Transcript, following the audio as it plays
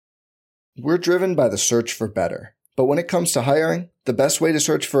We're driven by the search for better. But when it comes to hiring, the best way to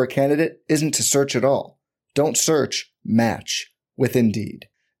search for a candidate isn't to search at all. Don't search, match with Indeed.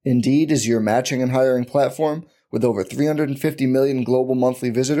 Indeed is your matching and hiring platform with over 350 million global monthly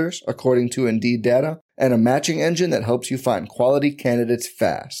visitors, according to Indeed data, and a matching engine that helps you find quality candidates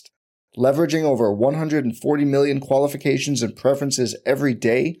fast. Leveraging over 140 million qualifications and preferences every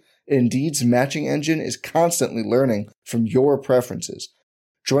day, Indeed's matching engine is constantly learning from your preferences.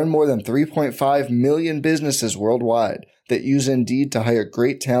 Join more than 3.5 million businesses worldwide that use Indeed to hire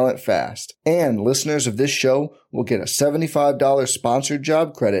great talent fast. And listeners of this show will get a $75 sponsored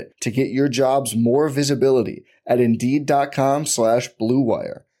job credit to get your jobs more visibility at Indeed.com/Blue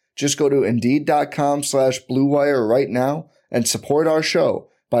Wire. Just go to Indeed.com/Blue Wire right now and support our show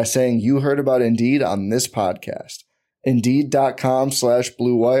by saying you heard about Indeed on this podcast.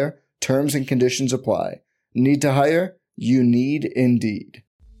 Indeed.com/Blue Wire. Terms and conditions apply. Need to hire? You need Indeed.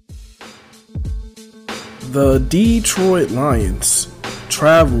 The Detroit Lions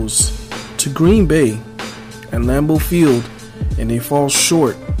travels to Green Bay and Lambeau Field, and they fall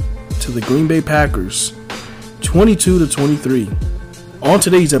short to the Green Bay Packers, 22-23. On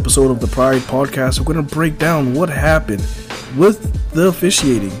today's episode of the Pride Podcast, we're going to break down what happened with the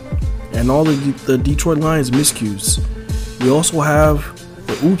officiating and all the Detroit Lions miscues. We also have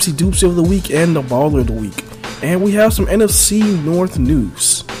the Oopsie Doopsie of the week and the Baller of the week. And we have some NFC North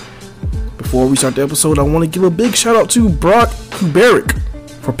news. Before we start the episode, I want to give a big shout out to Brock Kubarik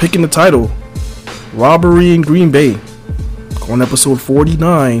for picking the title, Robbery in Green Bay, on episode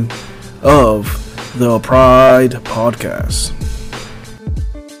 49 of the Pride Podcast.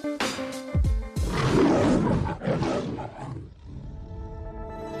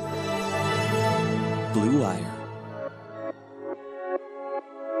 Blue Wire.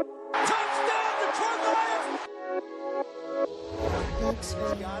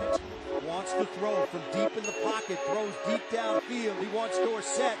 Got it. Wants to throw from deep in the pocket. Throws deep downfield. He wants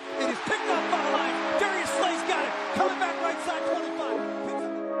Dorsett. It is picked up by the line. Darius Slay's got it. Coming back right side 25. Picks up.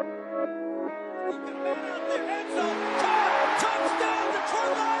 He's got a man out there. End zone. Touchdown,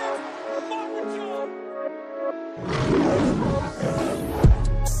 Detroit Lions.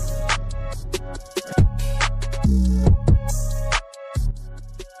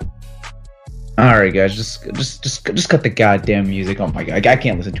 All right, guys, just cut the goddamn music. Oh my god, I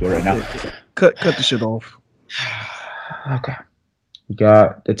can't listen to it right now. Cut the shit off. Okay, we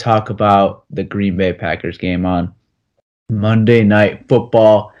got to talk about the Green Bay Packers game on Monday Night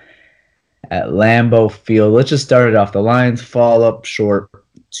Football at Lambeau Field. Let's just start it off. The Lions fall up short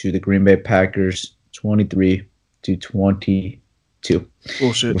to the Green Bay Packers, 23-22.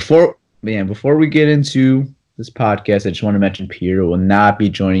 Bullshit. Before we get into this podcast, I just want to mention Peter will not be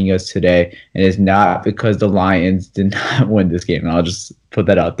joining us today, and it's not because the Lions did not win this game. I'll just put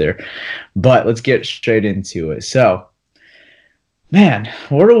that out there. But let's get straight into it. So, man,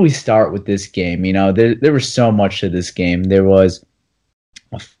 where do we start with this game? You know, there was so much to this game. There was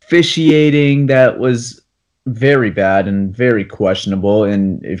officiating that was very bad and very questionable.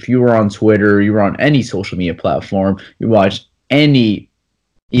 And if you were on Twitter, you were on any social media platform, you watched any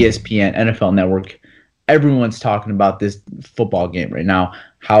ESPN, NFL Network, everyone's talking about this football game right now,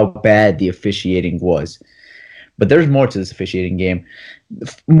 how bad the officiating was. But there's more to this officiating game,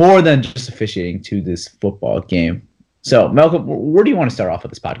 more than just officiating to this football game. So, Malcolm, where do you want to start off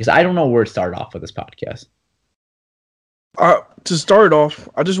with this podcast? I don't know where to start off with this podcast. To start off,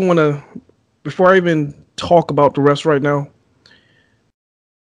 I just want to, before I even talk about the rest right now,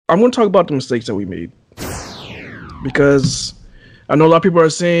 I'm going to talk about the mistakes that we made. Because I know a lot of people are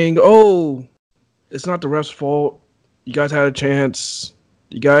saying, oh, it's not the ref's fault. You guys had a chance.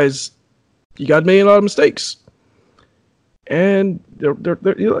 You guys made a lot of mistakes. And they're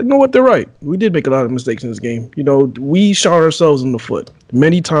you know what? They're right. We did make a lot of mistakes in this game. You know, we shot ourselves in the foot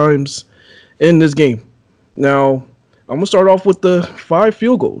many times in this game. Now, I'm going to start off with the 5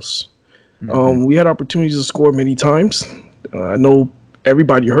 field goals. Mm-hmm. We had opportunities to score many times. I know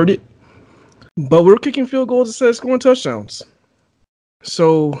everybody heard it. But we're kicking field goals instead of scoring touchdowns.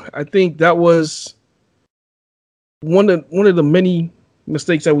 So I think that was one of the many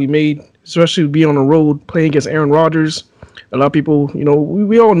mistakes that we made, especially being on the road, playing against Aaron Rodgers. A lot of people, you know,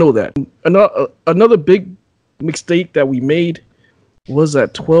 we all know that. Another big mistake that we made was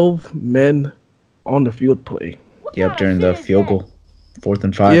that 12 men on the field play. Yep, during the field goal, 4th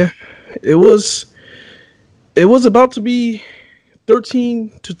and 5. Yeah, it was about to be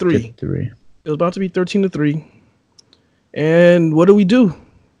 13-3. It was about to be 13-3. And what do?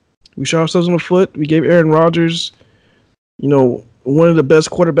 We shot ourselves in the foot. We gave Aaron Rodgers, you know, one of the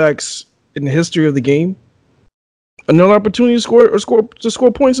best quarterbacks in the history of the game, another opportunity to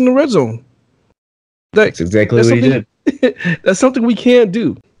score points in the red zone. That's exactly what he did. That's something we can't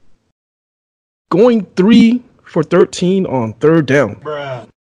do. Going 3 for 13 on third down. Bruh.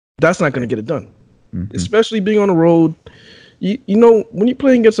 That's not going to get it done. Mm-hmm. Especially being on the road. You know, when you're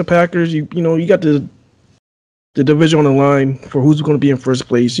playing against the Packers, you know, you got the division on the line for who's going to be in first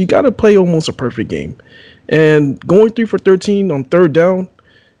place. You got to play almost a perfect game. And going 3 for 13 on third down,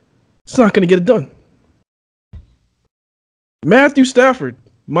 it's not going to get it done. Matthew Stafford,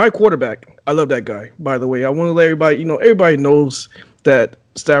 my quarterback. I love that guy, by the way. I want to let everybody, you know, everybody knows that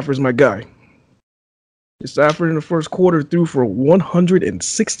Stafford's my guy. Stafford in the first quarter threw for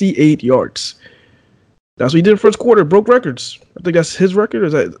 168 yards. That's what he did in the first quarter. Broke records. I think that's his record.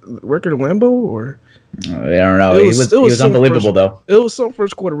 Is that record of Lambeau or? I don't know. He was unbelievable though. It was some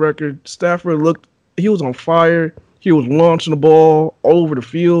first quarter record. Stafford he was on fire. He was launching the ball all over the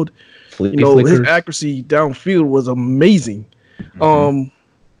field. His accuracy downfield was amazing. Mm-hmm.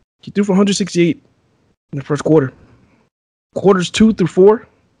 He threw for 168 in the first quarter. Quarters 2 through 4,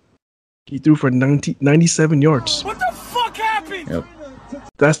 he threw for 97 yards. What the fuck happened? Yep.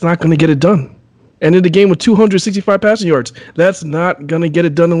 That's not going to get it done. And in the game with 265 passing yards, that's not going to get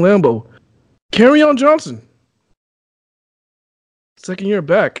it done in Lambeau. Kerryon Johnson, second year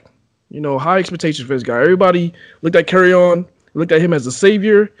back. You know, high expectations for this guy. Everybody looked at Kerryon, looked at him as a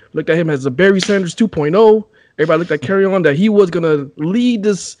savior, looked at him as a Barry Sanders 2.0. Everybody looked at Kerryon that he was going to lead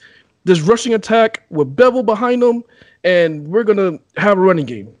this rushing attack with Bevel behind him, and we're going to have a running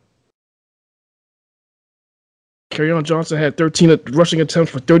game. Kerryon Johnson had 13 rushing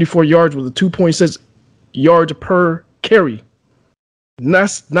attempts for 34 yards with a 2.6 yards per carry. And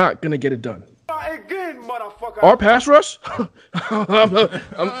that's not going to get it done. Again, motherfucker. Our pass rush?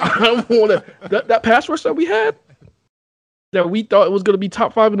 That pass rush that we had, that we thought it was going to be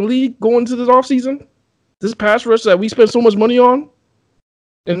top 5 in the league going into this offseason, this pass rush that we spent so much money on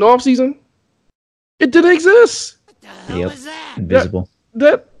in the offseason, it didn't exist. What the hell was that? Invisible.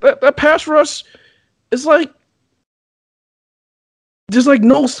 That pass rush is like, there's like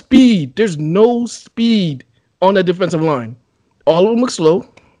no speed. There's no speed on that defensive line. All of them look slow.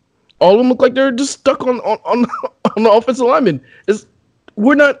 All of them look like they're just stuck on the offensive lineman.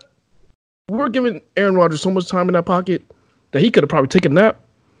 We're giving Aaron Rodgers so much time in that pocket that he could have probably taken a nap,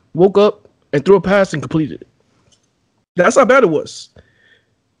 woke up, and threw a pass and completed it. That's how bad it was.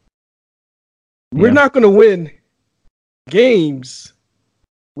 Yeah. We're not going to win games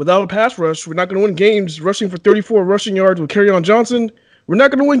without a pass rush. We're not going to win games rushing for 34 rushing yards with Kerryon Johnson. We're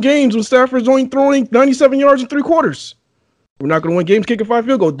not going to win games when Stafford's only throwing 97 yards in 3 quarters. We're not going to win games kicking 5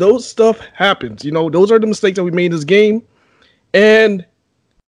 field goals. Those stuff happens. You know, those are the mistakes that we made in this game. And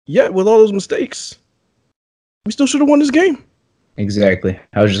yet, with all those mistakes, we still should have won this game. Exactly.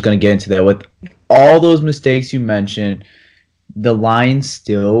 I was just going to get into that. With all those mistakes you mentioned, the Lions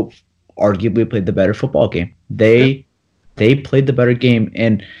still arguably played the better football game. They played the better game.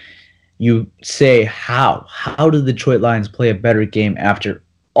 And you say, how? How did the Detroit Lions play a better game after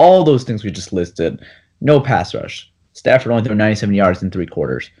all those things we just listed? No pass rush. Stafford only threw 97 yards in 3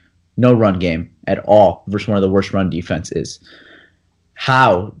 quarters. No run game at all versus one of the worst run defenses.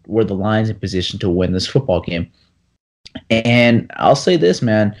 How were the Lions in position to win this football game? And I'll say this,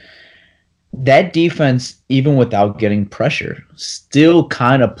 man. That defense, even without getting pressure, still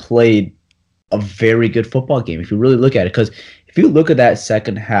kind of played a very good football game if you really look at it. Because if you look at that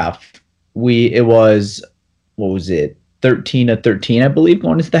second half, it was 13-13, I believe,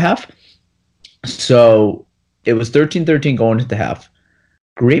 going into the half. So it was 13-13 going into the half.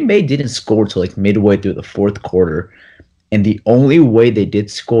 Green Bay didn't score till like midway through the 4th quarter. And the only way they did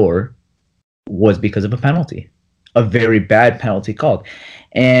score was because of a penalty. A very bad penalty called.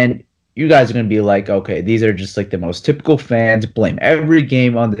 And you guys are going to be like, okay, these are just like the most typical fans, blame every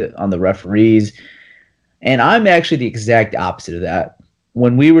game on the referees. And I'm actually the exact opposite of that.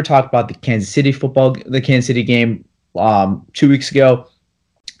 When we were talking about the Kansas City game 2 weeks ago,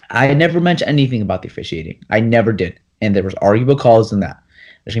 I never mentioned anything about the officiating. I never did. And there was arguable calls in that.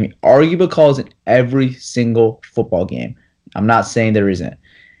 There's going to be arguable calls in every single football game. I'm not saying there isn't.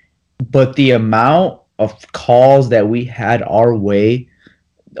 But the amount of calls that we had our way,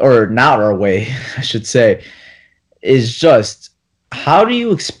 or not our way, I should say, is just, how do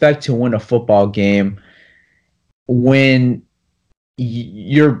you expect to win a football game when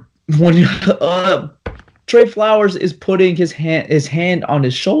Trey Flowers is putting his hand on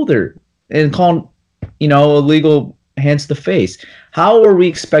his shoulder and calling, illegal hands to the face? How are we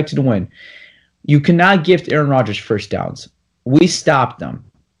expected to win? You cannot gift Aaron Rodgers first downs. We stopped them.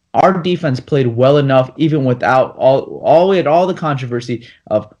 Our defense played well enough, even without all the controversy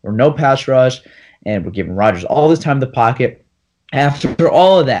of or no pass rush, and we're giving Rodgers all this time in the pocket. After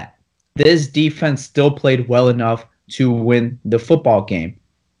all of that, this defense still played well enough to win the football game.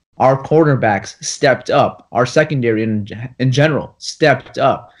 Our cornerbacks stepped up. Our secondary in general stepped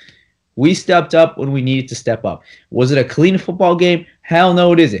up. We stepped up when we needed to step up. Was it a clean football game? Hell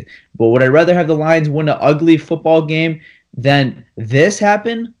no, it isn't. But would I rather have the Lions win an ugly football game than this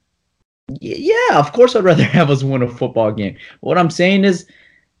happen? Yeah, of course I'd rather have us win a football game. What I'm saying is,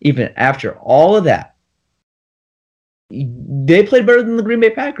 even after all of that, they played better than the Green Bay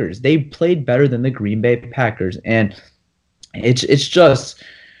Packers. They played better than the Green Bay Packers. And it's just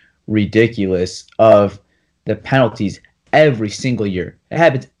ridiculous of the penalties every single year. It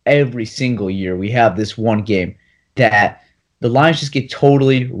happens every single year. We have this one game that the Lions just get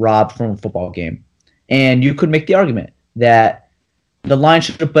totally robbed from a football game. And you could make the argument that the Lions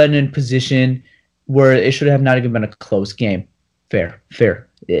should have been in position where it should have not even been a close game. Fair.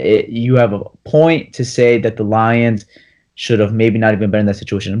 You have a point to say that the Lions should have maybe not even been in that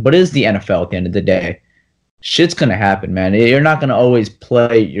situation. But it is the NFL at the end of the day. Shit's going to happen, man. You're not going to always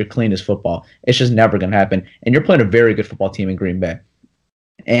play your cleanest football. It's just never going to happen. And you're playing a very good football team in Green Bay.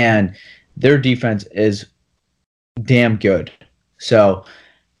 And their defense is damn good. So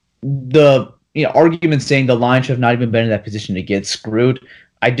the argument saying the Lions should have not even been in that position to get screwed,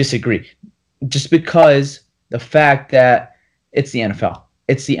 I disagree. Just because the fact that it's the NFL.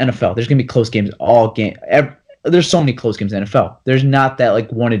 It's the NFL. There's going to be close games all game. There's so many close games in the NFL. There's not that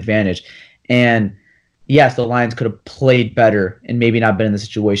like one advantage. And yes, the Lions could have played better and maybe not been in the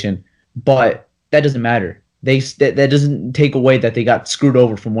situation, but that doesn't matter. That doesn't take away that they got screwed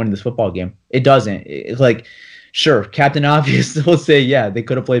over from winning this football game. It doesn't. It's like, sure, Captain Obvious will say, yeah, they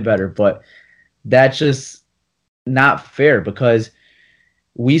could have played better, but that's just not fair because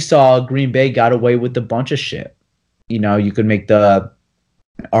we saw Green Bay got away with a bunch of shit. You could make the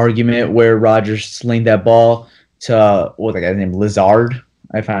argument where Rodgers slinged that ball to what the guy's name, Lazard.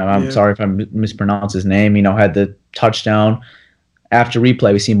 I'm sorry if I mispronounce his name. Had the touchdown. After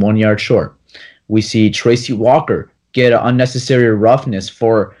replay, we see him 1 yard short. We see Tracy Walker get an unnecessary roughness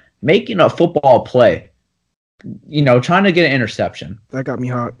for making a football play. Trying to get an interception. That got me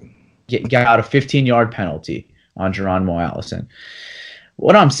hot. Got a 15-yard penalty on Geronimo Allison.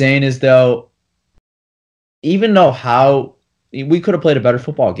 What I'm saying is, though, even though how we could have played a better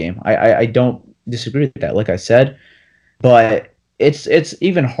football game, I don't disagree with that, like I said, but it's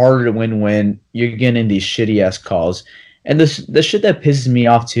even harder to win when you're getting these shitty-ass calls. And the shit that pisses me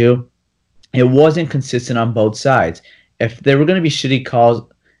off, too, it wasn't consistent on both sides. If there were going to be shitty calls,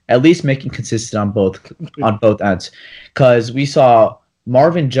 at least make it consistent on both ends. Because we saw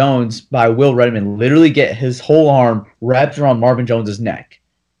Marvin Jones by Will Redmond literally get his whole arm wrapped around Marvin Jones's neck.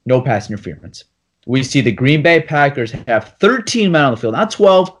 No pass interference. We see the Green Bay Packers have 13 men on the field. Not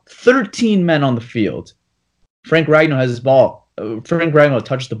 12, 13 men on the field. Frank Ragnow has his ball. Frank Ragnow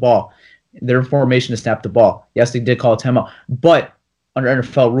touched the ball. They're in formation to snap the ball. Yes, they did call a timeout. But under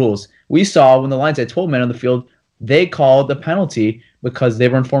NFL rules, we saw when the Lions had 12 men on the field, they called the penalty because they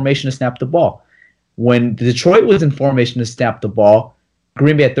were in formation to snap the ball. When Detroit was in formation to snap the ball,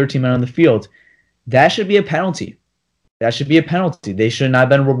 Green Bay had 13 men on the field. That should be a penalty. They should not have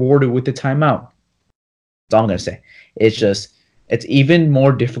been rewarded with the timeout. That's all I'm going to say. It's even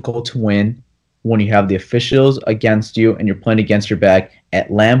more difficult to win when you have the officials against you and you're playing against your back at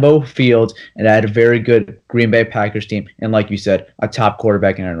Lambeau Field and I had a very good Green Bay Packers team. And like you said, a top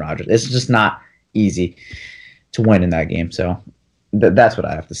quarterback in Aaron Rodgers. It's just not easy to win in that game. So that's what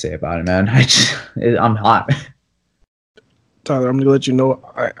I have to say about it, man. I'm hot. Tyler, I'm going to let you know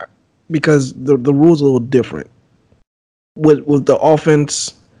because the rules are a little different with the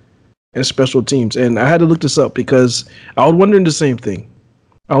offense and special teams. And I had to look this up because I was wondering the same thing.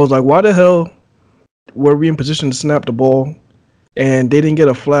 I was like, why the hell were we in position to snap the ball and they didn't get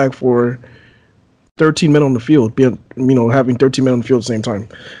a flag for 13 men on the field, having 13 men on the field at the same time?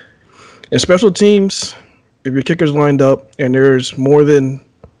 In special teams, if your kicker's lined up and there's more than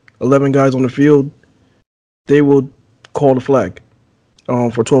 11 guys on the field, they will call the flag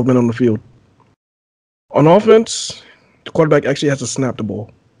for 12 men on the field. On offense, the quarterback actually has to snap the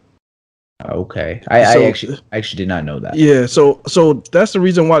ball. Okay, I actually did not know that. Yeah, so that's the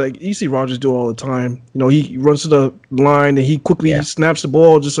reason why you see Rodgers do it all the time. He runs to the line and he quickly snaps the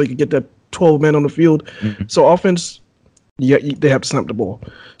ball just so he can get that 12 men on the field. Mm-hmm. So offense, they have to snap the ball.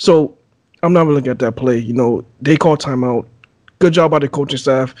 So I'm not looking at that play. They call timeout. Good job by the coaching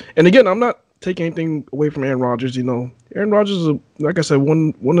staff. And again, I'm not taking anything away from Aaron Rodgers. Aaron Rodgers is, like I said,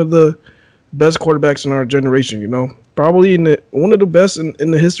 one of the best quarterbacks in our generation. Probably one of the best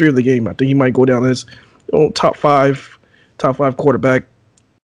in the history of the game. I think he might go down as top five quarterback.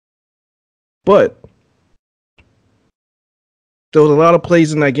 But there was a lot of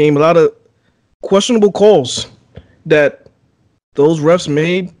plays in that game, a lot of questionable calls that those refs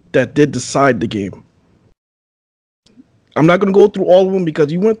made that did decide the game. I'm not going to go through all of them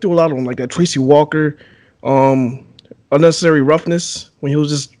because you went through a lot of them, like that Tracy Walker, unnecessary roughness when he was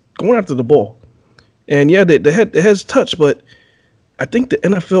just going after the ball. And yeah, the head's touched, but I think the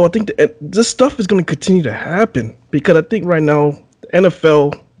NFL, this stuff is going to continue to happen because I think right now the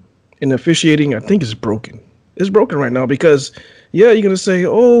NFL and the officiating, I think is broken. It's broken right now because, yeah, you're going to say,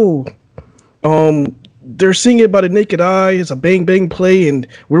 they're seeing it by the naked eye. It's a bang, bang play, and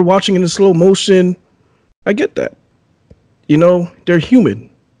we're watching it in slow motion. I get that. You know, they're human.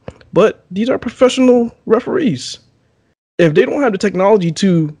 But these are professional referees. If they don't have the technology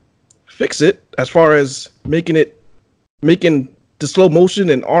to fix it, as far as making the slow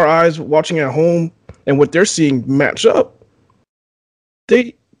motion and our eyes watching at home and what they're seeing match up,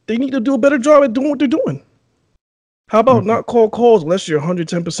 they need to do a better job at doing what they're doing. How about not call calls unless you're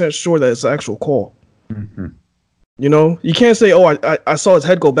 110% sure that it's an actual call? Mm-hmm. You know, you can't say, "Oh, I saw his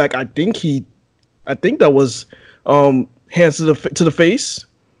head go back. I think that was hands to the face."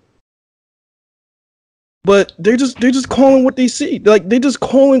 But they're just calling what they see. Like they just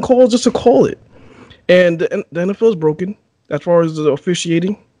calling calls just to call it. And the NFL is broken as far as the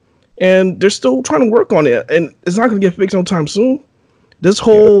officiating, and they're still trying to work on it. And it's not going to get fixed no time soon. This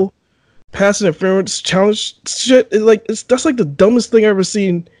whole pass interference challenge shit is that's like the dumbest thing I've ever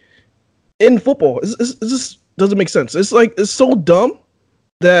seen in football. It just doesn't make sense. It's so dumb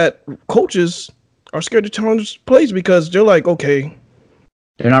that coaches are scared to challenge plays because they're like, okay,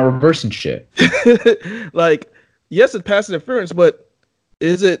 they're not reversing shit. Like, yes, it's pass interference, but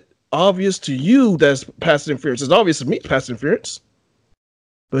is it obvious to you that's pass interference? It's obvious to me it's pass interference.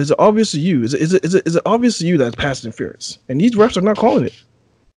 But is it obvious to you? Is it obvious to you that's pass interference? And these refs are not calling it.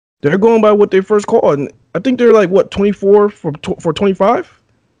 They're going by what they first called. And I think they're like, what, 24 for 25?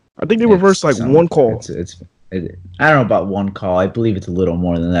 I think they reversed like one call. I don't know about one call. I believe it's a little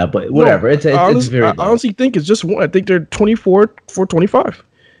more than that, but whatever. It's very low. I honestly think it's just one. I think they're 24 for 25.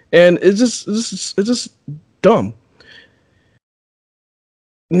 And it's just dumb.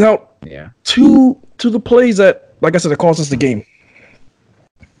 Now, to the plays that, like I said, that cost us the game.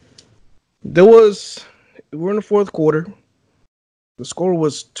 We're in the fourth quarter. The score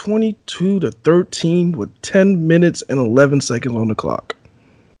was 22-13 with 10 minutes and 11 seconds on the clock.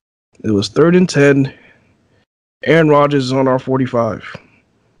 It was 3rd and 10. Aaron Rodgers is on our 45.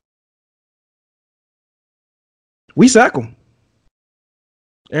 We sack him.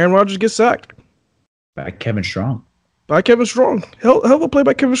 Aaron Rodgers gets sacked. By Kevin Strong. Hell of a play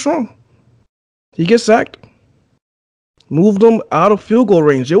by Kevin Strong. He gets sacked. Moved them out of field goal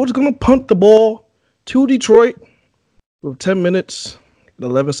range. They were just going to punt the ball to Detroit with 10 minutes and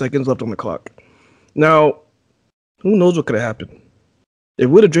 11 seconds left on the clock. Now, who knows what could have happened? If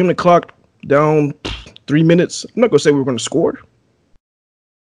we'd have dreamed the clock down 3 minutes, I'm not going to say we were going to score.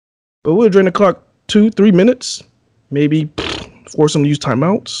 But we'd have drained the clock 2-3 minutes. Maybe force them to use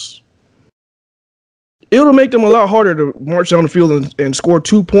timeouts. It'll make them a lot harder to march down the field and score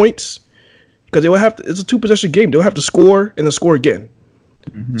 2 points. Because they will have to, it's a 2-possession game. They'll have to score and then score again.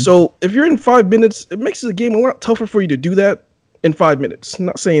 Mm-hmm. So if you're in 5 minutes, it makes the game a lot tougher for you to do that in 5 minutes. I'm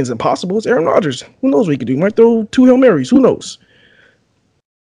not saying it's impossible. It's Aaron Rodgers. Who knows what he could do? He might throw 2 Hail Marys. Who knows?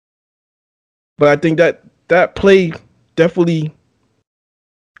 But I think that play definitely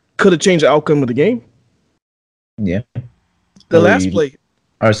could have changed the outcome of the game. Yeah. The last play.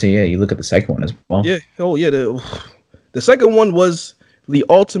 RC, yeah, you look at the second one as well. Yeah. Oh, yeah. The second one was the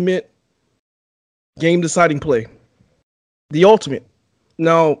ultimate game-deciding play. The ultimate.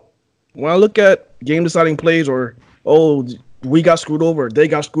 Now, when I look at game-deciding plays or, we got screwed over, they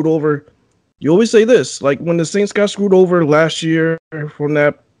got screwed over, you always say this. Like, when the Saints got screwed over last year from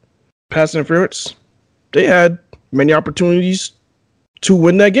that pass interference, they had many opportunities to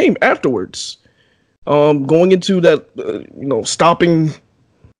win that game afterwards. Going into that, stopping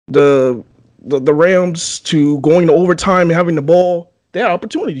the Rams to going to overtime and having the ball, they had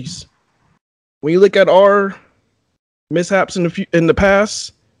opportunities. When you look at our mishaps in the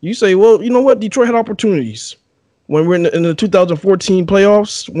past, you say, well, you know what? Detroit had opportunities. When we're in the 2014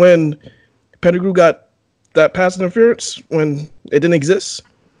 playoffs, when Pettigrew got that pass interference, when it didn't exist,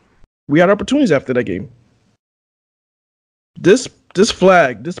 we had opportunities after that game. This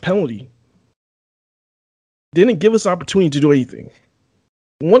flag, this penalty, didn't give us opportunity to do anything.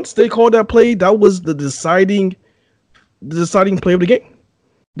 Once they called that play, that was the deciding play of the game.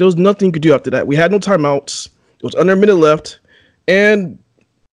 There was nothing you could do after that. We had no timeouts. It was under a minute left, and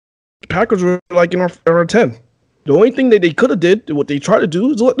the Packers were like in our 10. The only thing that they could have did, what they tried to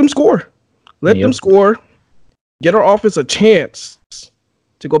do, is let them score. let them score, get our offense a chance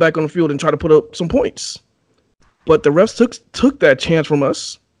to go back on the field and try to put up some points. But the refs took that chance from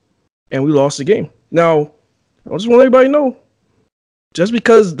us, and we lost the game. Now, I just want everybody to know, just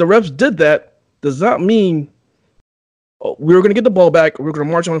because the refs did that does not mean we were going to get the ball back or we were going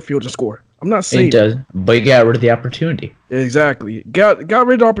to march on the field and score. I'm not saying it does, but you got rid of the opportunity. Exactly. Got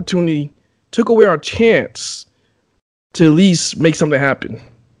rid of the opportunity, took away our chance to at least make something happen.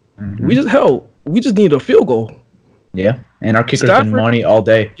 Mm-hmm. We just need a field goal. Yeah, and our kicker's been money all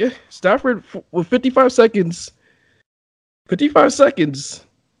day. Yeah, Stafford with 55 seconds to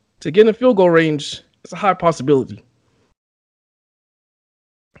get in a field goal range, it's a high possibility.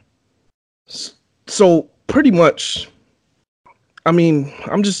 So pretty much, I mean,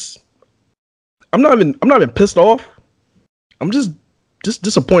 I'm not even pissed off. I'm just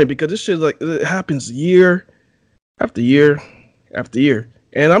disappointed because this shit it happens year after year after year.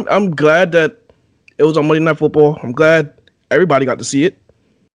 And I'm glad that it was on Monday Night Football. I'm glad everybody got to see it.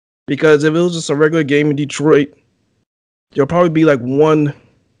 Because if it was just a regular game in Detroit, there'll probably be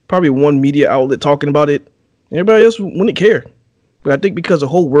one media outlet talking about it. Everybody else wouldn't care. But I think because the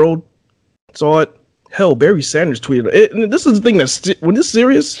whole world saw it, hell, Barry Sanders tweeted it. And this is the thing when it's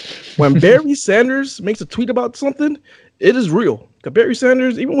serious, when Barry Sanders makes a tweet about something, it is real. Because Barry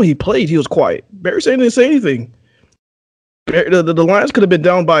Sanders, even when he played, he was quiet. Barry Sanders didn't say anything. The Lions could have been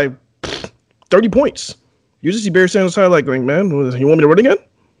down by 30 points. You just see Barry Sanders side man, you want me to run again?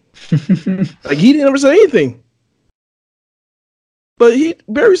 He didn't ever say anything. But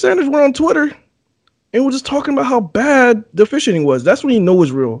Barry Sanders went on Twitter and was just talking about how bad the officiating was. That's when you know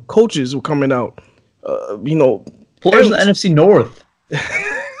it's real. Coaches were coming out. Players in the NFC North.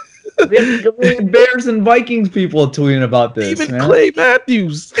 We had Bears and Vikings people tweeting about this. Even man. Clay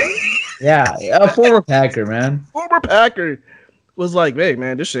Matthews. Yeah, a former Packer, man. Former Packer was like, hey,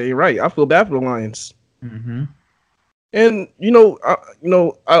 man, this shit ain't right. I feel bad for the Lions. Mm-hmm. And,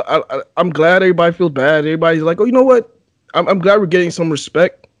 I'm glad everybody feels bad. Everybody's like, oh, you know what? I'm glad we're getting some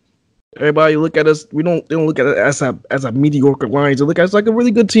respect. Everybody look at us. They don't look at us as a mediocre Lions. They look at us like a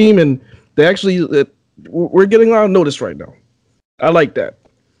really good team, and they actually we're getting a lot of notice right now. I like that.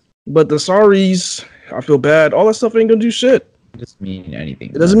 But the sorries, I feel bad. All that stuff ain't gonna do shit. It doesn't mean anything.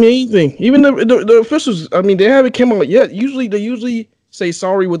 It doesn't mean anything. Even the officials. I mean, they haven't come out yet. They usually say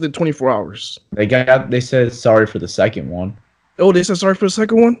sorry within 24 hours. They said sorry for the second one. Oh, they said sorry for the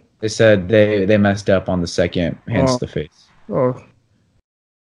second one? They said they messed up on the second, hence the face. Oh.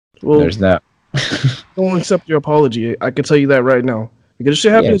 Well, there's that. Don't accept your apology. I can tell you that right now. Because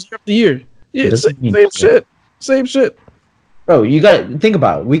shit happens year after year. Yeah, same shit. Bro, you got to think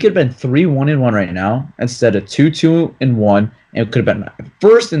about it. We could have been 3-1-1 right now instead of 2-2-1, and it could have been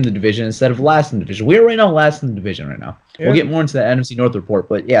first in the division instead of last in the division. We're right now last in the division right now. Yeah. We'll get more into the NFC North report,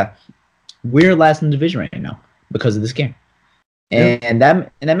 but yeah, we're last in the division right now because of this game. And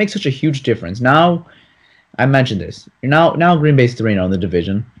that makes such a huge difference. Now, I mentioned this. Now Green Bay's 3-0 in the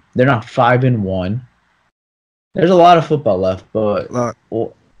division. They're not 5-1. There's a lot of football left, but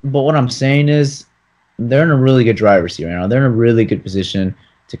what I'm saying is they're in a really good driver's seat right now. They're in a really good position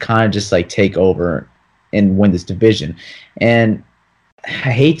to kind of just take over and win this division. And I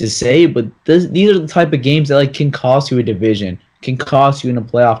hate to say it, but these are the type of games that can cost you a division, can cost you in a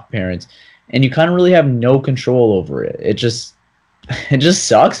playoff appearance, and you kind of really have no control over it. It just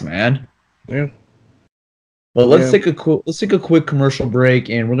sucks, man. Yeah. But let's take a quick commercial break,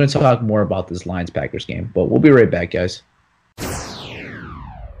 and we're going to talk more about this Lions-Packers game. But we'll be right back, guys.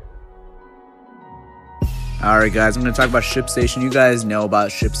 All right, guys, I'm going to talk about ShipStation. You guys know about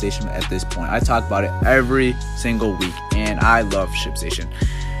ShipStation at this point. I talk about it every single week, and I love ShipStation.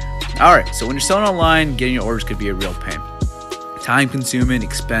 All right, so when you're selling online, getting your orders could be a real pain. Time-consuming,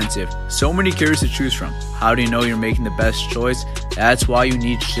 expensive, so many carriers to choose from. How do you know you're making the best choice? That's why you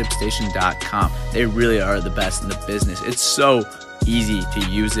need ShipStation.com. They really are the best in the business. It's so easy to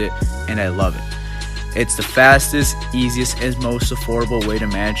use it, and I love it. It's the fastest, easiest, and most affordable way to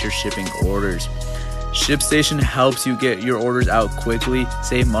manage your shipping orders. ShipStation helps you get your orders out quickly,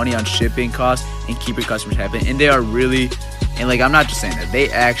 save money on shipping costs, and keep your customers happy. And they are really, I'm not just saying that, they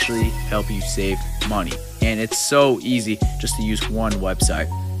actually help you save money. And it's so easy just to use one website.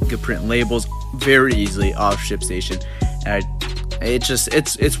 You can print labels very easily off ShipStation. And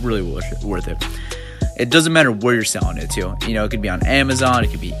it's really worth it. It doesn't matter where you're selling it to. It could be on Amazon,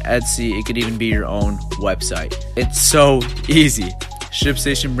 it could be Etsy, it could even be your own website. It's so easy.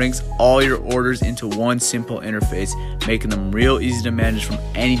 ShipStation brings all your orders into one simple interface, making them real easy to manage from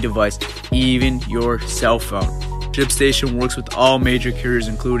any device, even your cell phone. ShipStation works with all major carriers,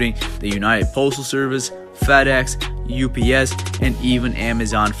 including the United Postal Service, FedEx, UPS, and even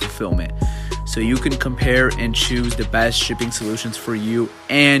Amazon Fulfillment. so you can compare and choose the best shipping solutions for you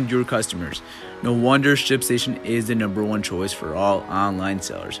and your customers. No wonder ShipStation is the #1 choice for all online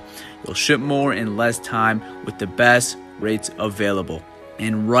sellers. You'll ship more in less time with the best rates available.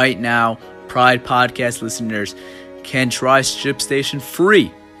 And right now, Pride Podcast listeners can try ShipStation free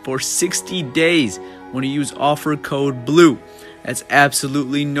for 60 days when you use offer code BLUE. That's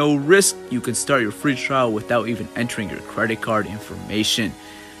absolutely no risk. You can start your free trial without even entering your credit card information.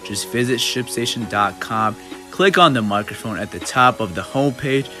 Just visit ShipStation.com, click on the microphone at the top of the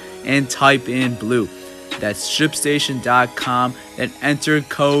homepage, and type in BLUE. That's ShipStation.com, then enter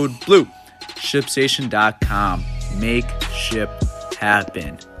code BLUE. ShipStation.com. Make ship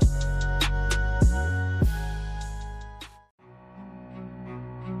happen.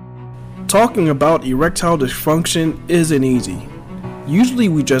 Talking about erectile dysfunction isn't easy. Usually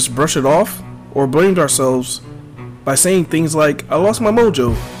we just brush it off or blamed ourselves by saying things like, I lost my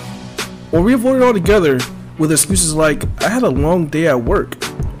mojo, or we avoid it altogether with excuses like, I had a long day at work,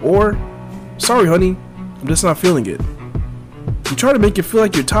 or, sorry honey, I'm just not feeling it. You try to make it feel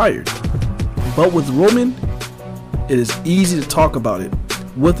like you're tired, but with Roman, it is easy to talk about it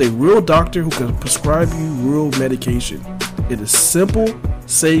with a real doctor who can prescribe you real medication. It is simple,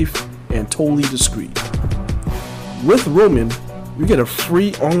 safe, and totally discreet. With Roman, you get a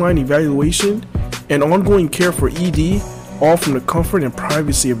free online evaluation and ongoing care for ED, all from the comfort and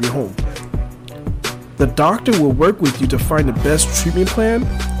privacy of your home. The doctor will work with you to find the best treatment plan.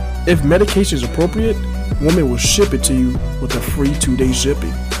 If medication is appropriate, Roman will ship it to you with a free 2-day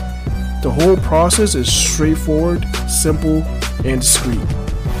shipping. The whole process is straightforward, simple, and discreet.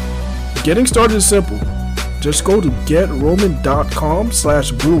 Getting started is simple. Just go to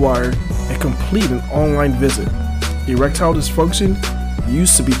getroman.com/bluewire and complete an online visit. Erectile dysfunction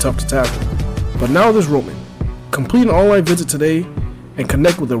used to be tough to tackle, but now there's Roman. Complete an online visit today and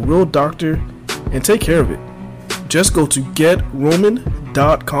connect with a real doctor and take care of it. Just go to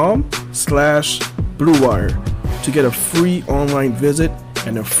getroman.com/bluewire to get a free online visit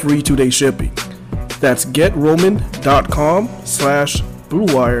and a free 2-day shipping. That's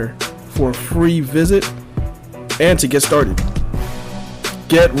getroman.com/bluewire for a free visit and to get started.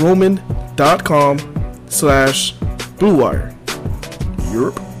 getroman.com/bluewire.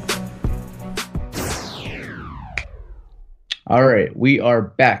 Europe. All right, we are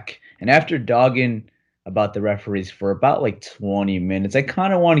back. And after dogging about the referees for about like 20 minutes, I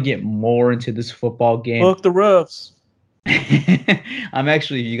kind of want to get more into this football game. Fuck the refs. I'm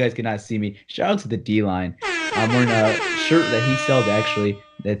actually, you guys cannot see me. Shout out to the D-line. I'm wearing a shirt that he sells actually.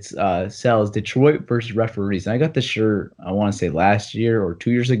 That sells Detroit versus referees. And I got the shirt, I want to say last year or 2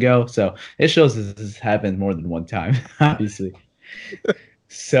 years ago. So it shows this has happened more than one time, obviously.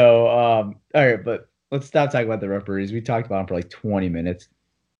 So, all right, but let's stop talking about the referees. We talked about them for like 20 minutes.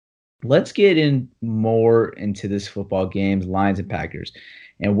 Let's get in more into this football game's Lions and Packers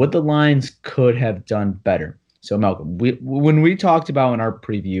and what the Lions could have done better. So, Malcolm, when we talked about in our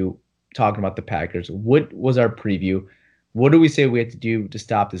preview, talking about the Packers, what was our preview? What do we say we had to do to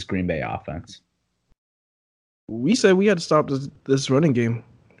stop this Green Bay offense? We said we had to stop this running game.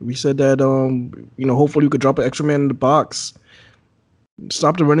 We said that, hopefully we could drop an extra man in the box,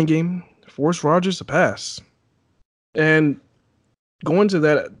 stop the running game, force Rodgers to pass. And going to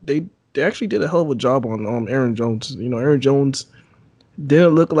that, they actually did a hell of a job on Aaron Jones. Aaron Jones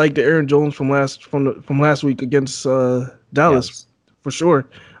didn't look like the Aaron Jones from last week against Dallas, for sure.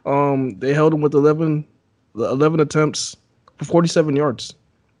 They held him with 11 attempts for 47 yards.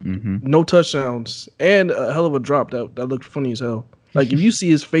 Mm-hmm. No touchdowns, and a hell of a drop that looked funny as hell. Like, if you see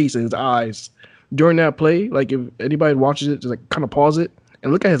his face and his eyes during that play, like if anybody watches it, just like kind of pause it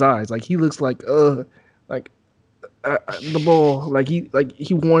and look at his eyes. Like, he looks like the ball, like he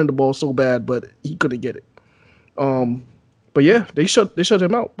wanted the ball so bad, but he couldn't get it. But yeah, they shut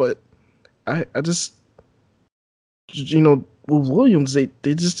him out. But I just, with Williams, they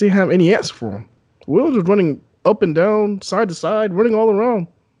just didn't have any answer for him. Williams was running up and down, side to side, running all around,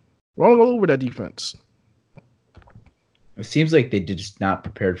 running all over that defense. It seems like they did just not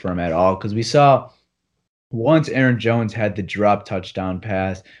prepared for him at all, because we saw once Aaron Jones had the drop touchdown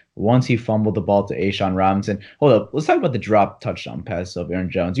pass, once he fumbled the ball to Ashawn Robinson. Hold up, let's talk about the drop touchdown pass of Aaron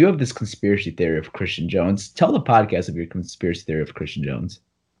Jones. You have this conspiracy theory of Christian Jones. Tell the podcast of your conspiracy theory of Christian Jones.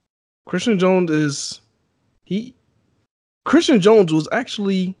 Christian Jones was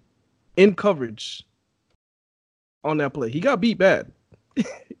actually in coverage on that play. He got beat bad.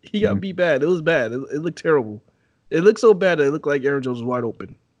 Beat bad. It was bad. It looked terrible. It looked so bad that it looked like Aaron Jones was wide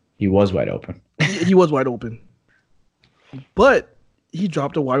open. He was wide open. He was wide open. But he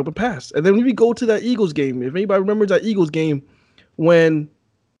dropped a wide open pass. And then when we go to that Eagles game, if anybody remembers that Eagles game, when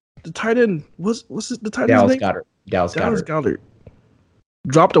The tight end, what's the tight end's Dallas name? Goddard. Dallas Dallas Goddard. Goddard.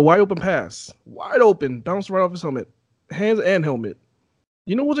 Dropped a wide open pass. Wide open. Bounced right off his helmet. Hands and helmet.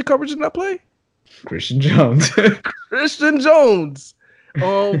 You know what the coverage in that play? Christian Jones. Christian Jones.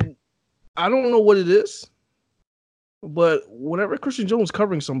 I don't know what it is, but whenever Christian Jones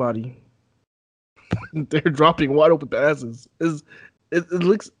covering somebody, they're dropping wide open passes. It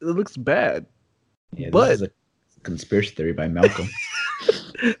looks bad. Yeah, this But is a conspiracy theory by Malcolm.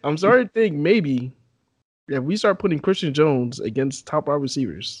 I'm sorry to think maybe if we start putting Christian Jones against top wide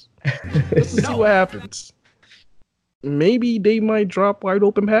receivers, just to see what happens. Maybe they might drop wide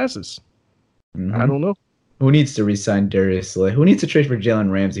open passes. I don't know. Who needs to resign Darius Slay? Who needs to trade for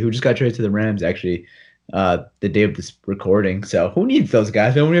Jalen Ramsey, who just got traded to the Rams actually the day of this recording? So who needs those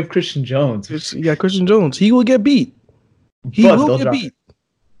guys? Then we have Christian Jones. You got Christian Jones. He will get beat. He will get beat.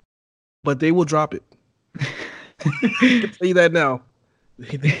 But they will drop it. I can tell you that now.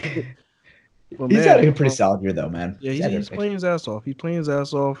 Well, he's had a pretty solid year, though, man. Yeah, he's playing his ass off. He's playing his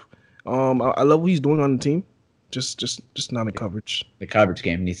ass off. I love what he's doing on the team. Just not in coverage. The coverage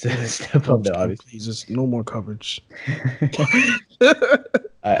game needs to step up, though, obviously. Please, just no more coverage.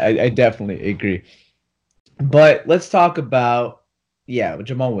 I definitely agree. But let's talk about,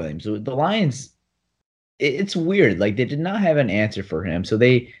 Jamal Williams. The Lions, it's weird. Like, they did not have an answer for him. So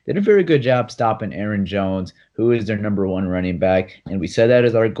they did a very good job stopping Aaron Jones, who is their number one running back. And we said that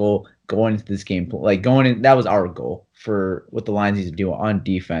as our goal going into this game. That was our goal for what the Lions need to do on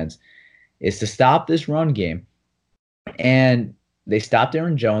defense, is to stop this run game. And they stopped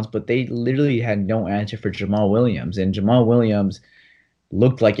Aaron Jones, but they literally had no answer for Jamal Williams. And Jamal Williams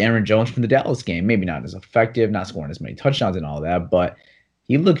looked like Aaron Jones from the Dallas game. Maybe not as effective, not scoring as many touchdowns and all that, but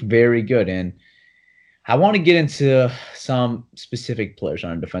he looked very good. And I want to get into some specific players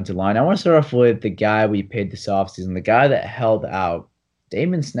on our defensive line. I want to start off with the guy we paid this offseason, the guy that held out,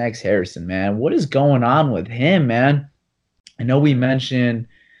 Damon Snacks Harrison, man. What is going on with him, man? I know we mentioned,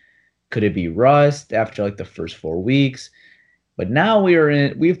 could it be rust after like the first 4 weeks? But now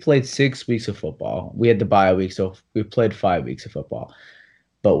we've played 6 weeks of football. We had the bye week, so we've played 5 weeks of football.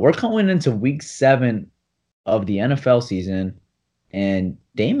 But we're coming into week 7 of the NFL season, and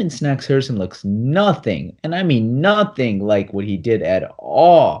Damon Snacks Harrison looks nothing, and I mean nothing like what he did at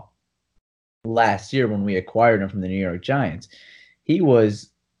all last year when we acquired him from the New York Giants. He was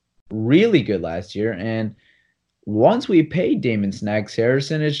really good last year, and once we paid Damon Snacks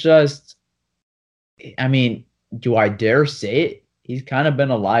Harrison, it's just, I mean, do I dare say it? He's kind of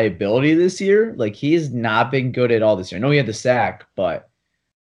been a liability this year. Like, he's not been good at all this year. I know he had the sack, but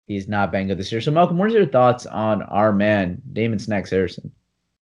he's not been good this year. So, Malcolm, what are your thoughts on our man, Damon Snacks Harrison?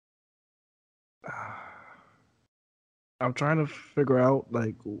 I'm trying to figure out,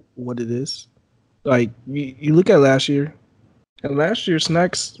 like, what it is. Like, you look at last year, and last year,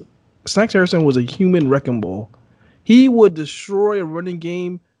 Snacks Harrison was a human wrecking ball. He would destroy a running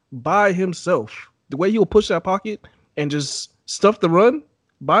game by himself. The way he would push that pocket and just stuff the run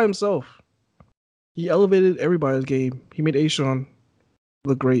by himself. He elevated everybody's game. He made Ashawn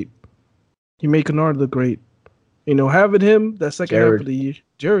look great. He made Kennard look great. You know, having him that second half of the year,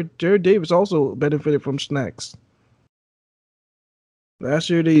 Jared Davis also benefited from Snacks.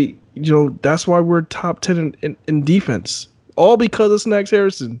 Last year, that's why we're top 10 in defense. All because of Snacks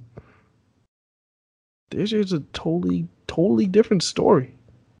Harrison. This year's a totally different story.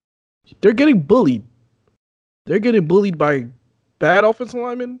 They're getting bullied. They're getting bullied by bad offensive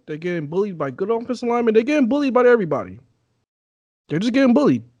linemen. They're getting bullied by good offensive linemen. They're getting bullied by everybody. They're just getting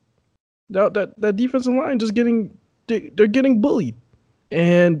bullied. That defensive line they're getting bullied,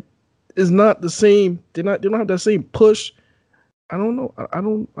 and it's not the same. They don't have that same push. I don't know. I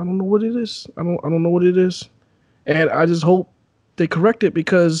don't know what it is. I don't know what it is, and I just hope they correct it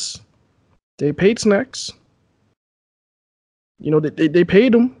because they paid Snacks. You know, they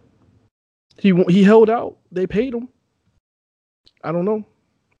paid him. He held out. They paid him. I don't know.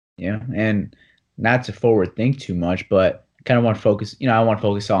 Yeah, and not to forward think too much, but I kind of want to focus. I want to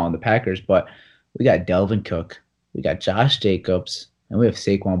focus all on the Packers, but we got Delvin Cook, we got Josh Jacobs, and we have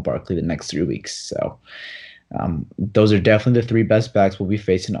Saquon Barkley the next 3 weeks. So those are definitely the 3 best backs we'll be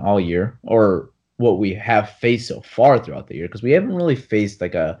facing all year, or what we have faced so far throughout the year, because we haven't really faced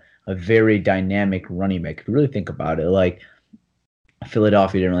like a very dynamic running back. If you really think about it, like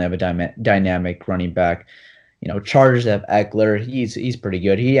Philadelphia didn't really have a dynamic running back. Chargers have Eckler. He's pretty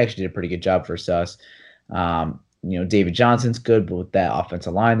good. He actually did a pretty good job for us. David Johnson's good, but with that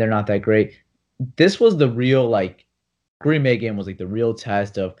offensive line, they're not that great. This was the real, Green Bay game was the real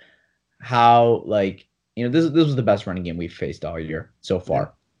test of how, this was the best running game we've faced all year so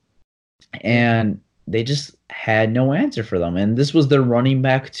far. And they just had no answer for them. And this was their running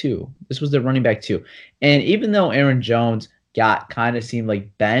back too. And even though Aaron Jones kind of seemed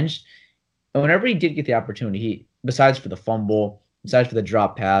like benched, whenever he did get the opportunity, besides for the fumble, besides for the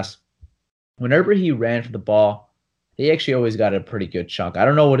drop pass, whenever he ran for the ball, he actually always got a pretty good chunk. I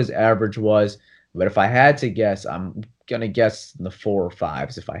don't know what his average was, but if I had to guess, I'm going to guess in the 4 or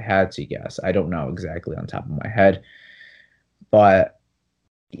 5s if I had to guess. I don't know exactly on top of my head. But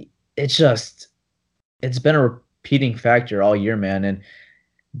it's been a repeating factor all year, man. And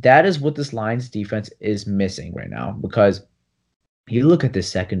that is what this Lions defense is missing right now, because you look at this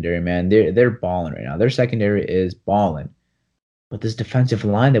secondary, man, they're balling right now. Their secondary is balling. But this defensive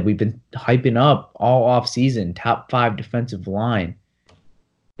line that we've been hyping up all off season, top 5 defensive line,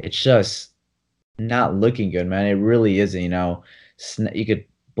 it's just not looking good, man. It really isn't. You could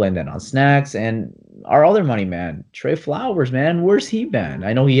blame that on Snacks and our other money man, Trey Flowers, man. Where's he been?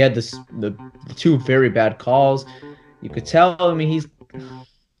 I know he had the 2 very bad calls. You could tell. I mean,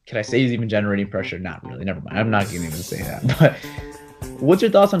 can I say he's even generating pressure? Not really. Never mind. I'm not going to even say that. But what's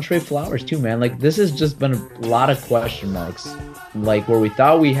your thoughts on Trey Flowers too, man? Like, this has just been a lot of question marks. Like, where we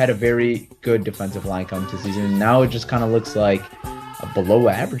thought we had a very good defensive line coming to season, and now it just kind of looks like a below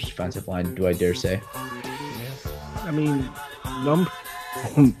average defensive line, do I dare say? I mean,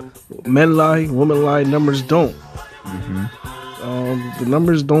 men lie, women lie, numbers don't. The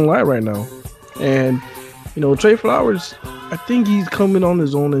numbers don't lie right now. And, Trey Flowers, I think he's coming on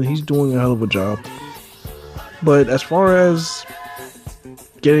his own and he's doing a hell of a job. But as far as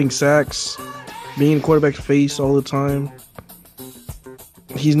getting sacks, being quarterback's face all the time,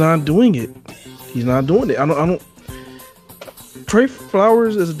 he's not doing it. I don't. Trey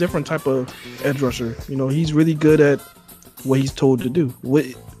Flowers is a different type of edge rusher. He's really good at what he's told to do.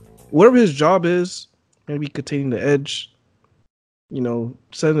 Whatever his job is, maybe containing the edge,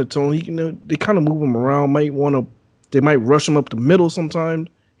 setting the tone. They kind of move him around. They might rush him up the middle sometimes.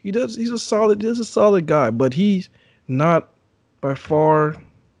 He's a solid guy, but he's not by far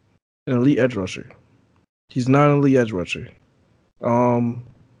an elite edge rusher. He's not an elite edge rusher.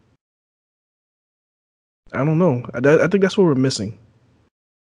 I don't know. I think that's what we're missing.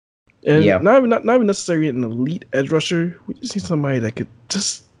 And not even necessarily an elite edge rusher. We just need somebody that could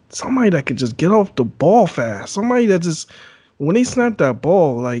just get off the ball fast. Somebody that just, when they snap that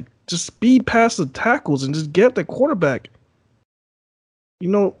ball, like, just speed past the tackles and just get the quarterback.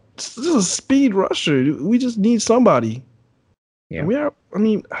 This is a speed rusher. We just need somebody. Yeah.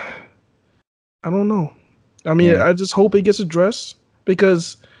 I don't know. I just hope it gets addressed,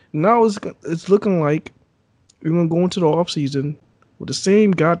 because now it's looking like we're going to go into the offseason with the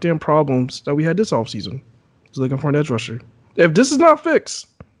same goddamn problems that we had this offseason. Just looking for an edge rusher. If this is not fixed,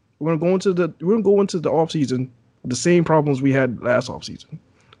 we're going to go into the offseason with the same problems we had last offseason,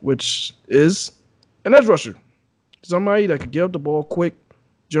 which is an edge rusher. Somebody that could get up the ball quick,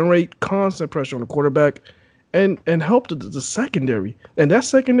 generate constant pressure on the quarterback, and help the secondary. And that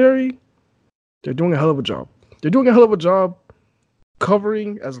secondary, they're doing a hell of a job. They're doing a hell of a job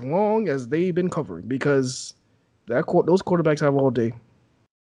covering as long as they've been covering, because those quarterbacks have all day.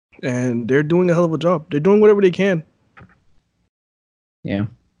 And they're doing a hell of a job. They're doing whatever they can. Yeah.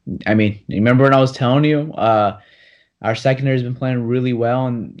 You remember when I was telling you, our secondary has been playing really well,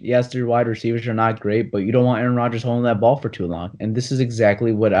 and yes, their wide receivers are not great, but you don't want Aaron Rodgers holding that ball for too long. And this is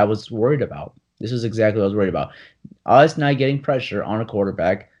exactly what I was worried about. Us not getting pressure on a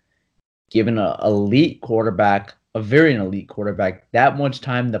quarterback, giving an elite quarterback, a very elite quarterback, that much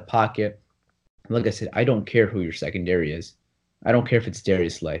time in the pocket. Like I said, I don't care who your secondary is. I don't care if it's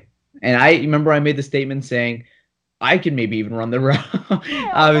Darius Slay. And I remember I made the statement saying I can maybe even run the route.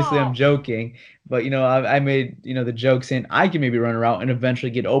 Obviously, I'm joking. But, I made, the joke saying I can maybe run a route and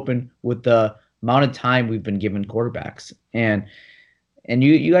eventually get open with the amount of time we've been given quarterbacks. And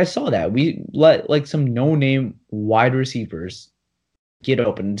you guys saw that. We let, like, some no-name wide receivers get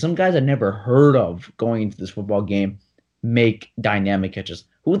open. Some guys I never heard of going into this football game make dynamic catches.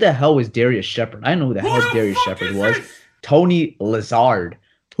 Who the hell was Darius Shepard? I don't know who the hell Darius Shepard was. Tony Lazard.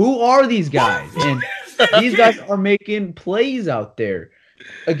 Who are these guys? And these guys are making plays out there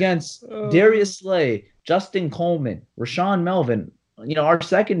against Darius Slay, Justin Coleman, Rashawn Melvin, our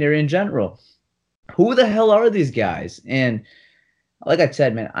secondary in general. Who the hell are these guys? And like I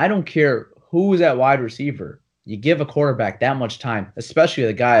said, man, I don't care who's at wide receiver. You give a quarterback that much time, especially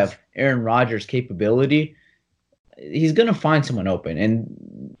the guy of Aaron Rodgers' capability, he's going to find someone open.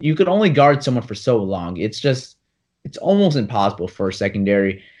 And you could only guard someone for so long. It's almost impossible for a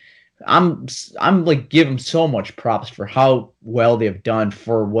secondary. I'm like giving so much props for how well they've done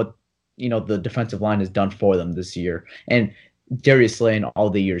for what, the defensive line has done for them this year. And Darius Slay in all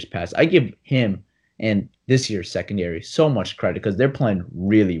the years past. I give him And this year's secondary, so much credit because they're playing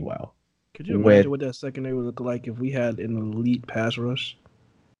really well. Could you imagine what that secondary would look like if we had an elite pass rush?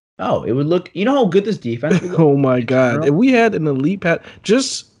 Oh, it would look. You know how good this defense would look? Oh my God! If we had an elite pass,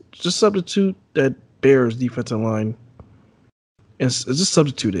 just substitute that Bears defensive line, and just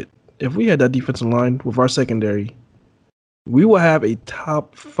substitute it. If we had that defensive line with our secondary, we will have a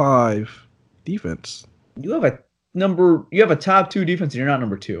top 5 defense. You have a top 2 defense, and you're not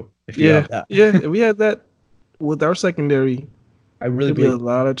number 2. If you have that. If we had that with our secondary, there'll be a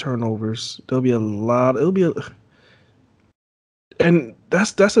lot of turnovers. There'll be a lot. And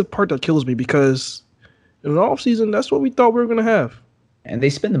that's the part that kills me because in the offseason, that's what we thought we were gonna have. And they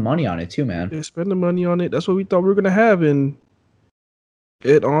spend the money on it too, man. They spend the money on it. That's what we thought we were gonna have, and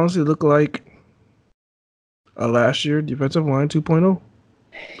it honestly looked like a last year defensive line 2.0.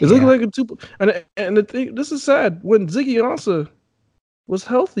 It's looking like a 2. And the thing, this is sad. When Ziggy Ansah was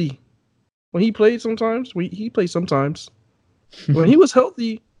healthy, when he played sometimes, when he was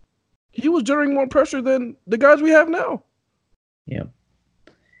healthy, he was generating more pressure than the guys we have now. Yeah,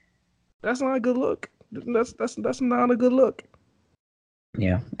 that's not a good look. That's not a good look.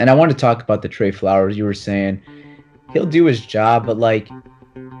 Yeah, and I want to talk about the Trey Flowers. You were saying he'll do his job, but like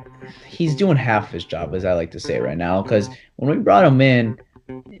he's doing half his job, as I like to say right now. Because when we brought him in,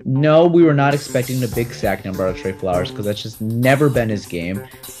 no, we were not expecting the big sack number out of Trey Flowers because that's just never been his game,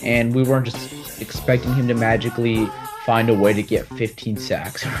 and we weren't just expecting him to magically find a way to get 15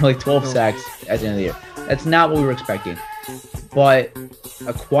 sacks or like 12 sacks at the end of the year. That's not what we were expecting. But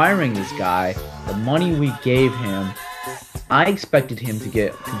acquiring this guy, the money we gave him, I expected him to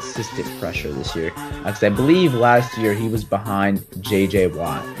get consistent pressure this year. Because I believe last year he was behind J.J.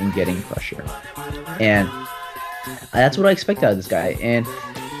 Watt in getting pressure. And that's what I expect out of this guy. And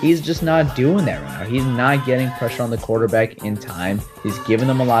he's just not doing that right now. He's not getting pressure on the quarterback in time. He's giving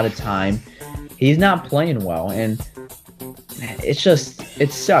them a lot of time. He's not playing well. And it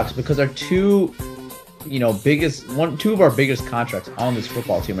sucks because our two of our biggest contracts on this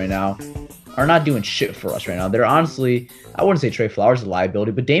football team right now are not doing shit for us right now. They're honestly, I wouldn't say Trey Flowers is a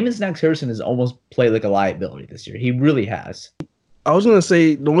liability, but Damon Snacks-Harrison has almost played like a liability this year. He really has. I was going to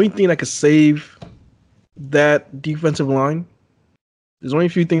say the only thing that could save that defensive line, there's only a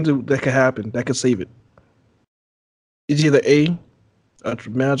few things that could happen that could save it. It's either A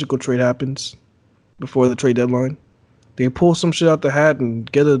magical trade happens before the trade deadline. They pull some shit out the hat and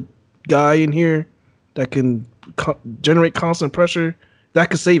get a guy in here that can generate constant pressure. That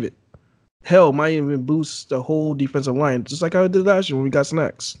could save it. Hell, might even boost the whole defensive line, just like I did last year when we got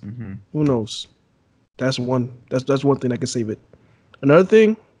Snacks. Mm-hmm. Who knows? That's one. That's one thing that can save it. Another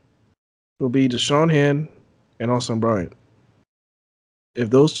thing will be Deshaun Hand and Austin Bryant.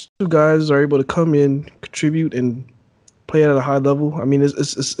 If those two guys are able to come in, contribute, and play at a high level, I mean,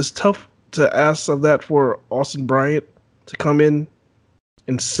 it's tough to ask of that for Austin Bryant to come in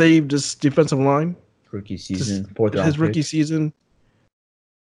and save this defensive line. Rookie season, fourth round. His rookie season.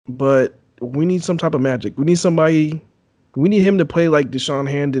 But we need some type of magic. We need somebody. We need him to play like Deshaun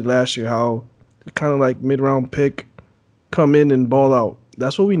Hand did last year. How kind of like mid-round pick, come in and ball out.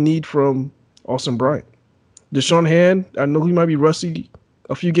 That's what we need from Austin Bryant. Deshaun Hand, I know he might be rusty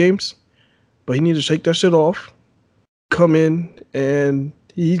a few games, but he needs to shake that shit off. Come in and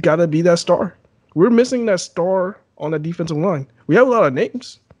he's got to be that star. We're missing that star on the defensive line. We have a lot of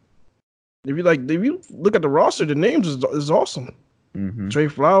names. If you look at the roster, the names is awesome. Mm-hmm. Trey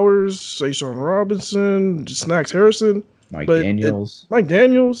Flowers, Sayshawn Robinson, Snacks-Harrison, Mike Daniels.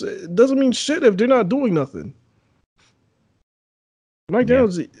 It doesn't mean shit if they're not doing nothing. Mike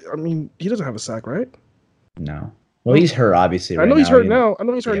Daniels, I mean, he doesn't have a sack, right? No. Well, he's hurt, obviously. I know he's hurt now.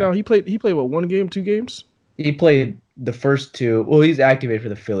 He played what, 1 game, 2 games? He played the first 2. Well, he's activated for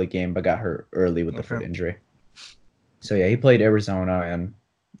the Philly game, but got hurt early with the foot injury. So yeah, he played Arizona and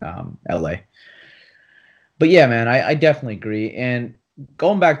LA. But yeah, man, I definitely agree. And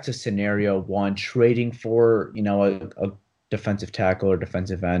going back to scenario 1, trading for, a defensive tackle or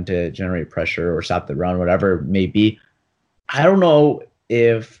defensive end to generate pressure or stop the run, whatever it may be. I don't know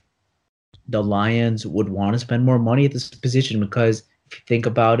if the Lions would want to spend more money at this position because if you think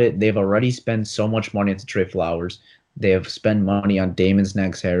about it, they've already spent so much money into Trey Flowers. They have spent money on Damon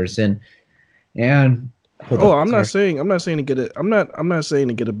Snacks-Harrison. And I'm not saying to get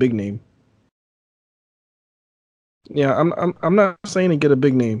a big name. Yeah, I'm not saying to get a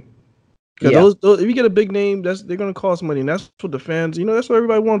big name. Those, if you get a big name, they're gonna cost money, and that's what the fans, that's what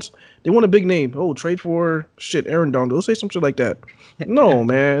everybody wants. They want a big name. Oh, trade for Aaron Donald. They'll say some shit like that. No,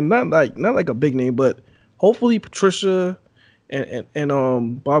 man, not like a big name, but hopefully Patricia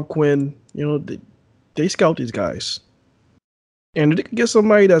and Bob Quinn, they scout these guys, and if they could get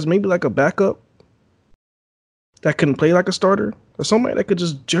somebody that's maybe like a backup that can play like a starter, or somebody that could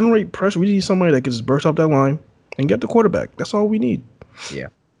just generate pressure. We need somebody that could just burst up that line and get the quarterback. That's all we need. Yeah.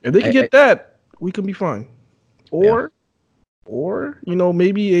 If they can get that, we can be fine. Or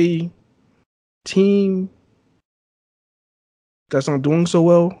maybe a team that's not doing so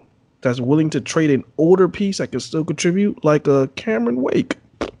well, that's willing to trade an older piece that can still contribute, like a Cameron Wake.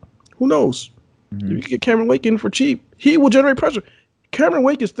 Who knows? If you can get Cameron Wake in for cheap, he will generate pressure. Cameron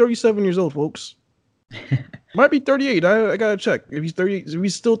Wake is 37 years old, folks. Might be 38. I gotta check if he's 38. If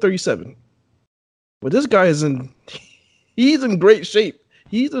he's still 37. But this guy is he's in great shape.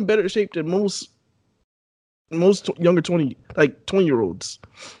 He's in better shape than most younger 20-year-olds,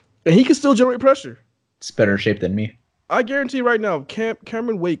 and he can still generate pressure. It's better shape than me. I guarantee right now,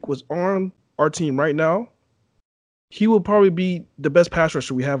 Cameron Wake was on our team right now, he will probably be the best pass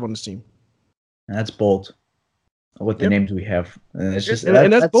rusher we have on this team. And that's bold. With the names we have, and it's just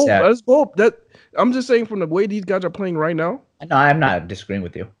that's bold. sad. That's bold. That I'm just saying from the way these guys are playing right now. No, I'm not disagreeing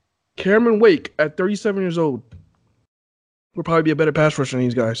with you. Cameron Wake at 37 years old will probably be a better pass rusher than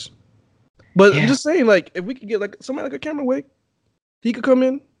these guys. But I'm just saying, like, if we could get like somebody like a Cameron Wake, he could come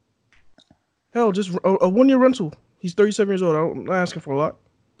in. Hell, just a 1-year rental. He's 37 years old. I'm not asking for a lot.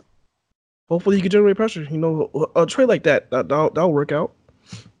 Hopefully, he can generate pressure. A trade like that'll work out.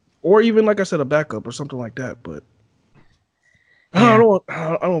 Or even, like I said, a backup or something like that. But I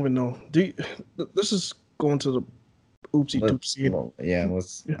don't even know. This is going to the oopsie doopsie. Well,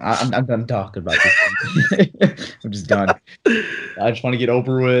 I'm done talking about this. I'm just done. I just want to get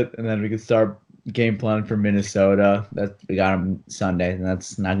over with, and then we can start game plan for Minnesota. That we got them Sunday, and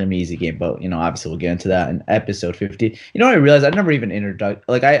that's not gonna be an easy game. But obviously we'll get into that in episode 50. I realized I never even introduced.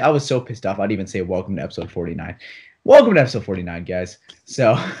 Like I was so pissed off. I'd even say welcome to episode 49. Welcome to episode 49, guys.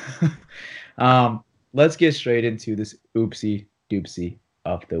 So, let's get straight into this oopsie doopsie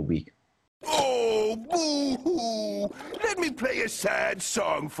of the week. Oh, boo-hoo! Let me play a sad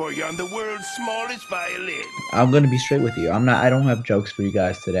song for you on the world's smallest violin. I'm gonna be straight with you. I don't have jokes for you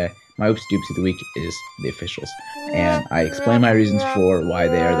guys today. My oopsie doopsie of the week is the officials, and I explain my reasons for why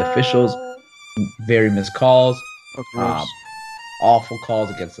they are the officials. Very missed calls, awful calls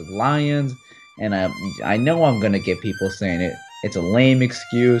against the Lions, and I know I'm gonna get people saying it's a lame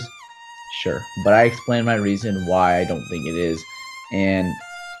excuse. Sure, but I explain my reason why I don't think it is, and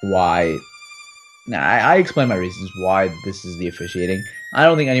why. Now, I explain my reasons why this is the officiating. I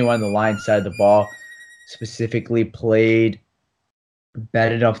don't think anyone on the Lions side of the ball specifically played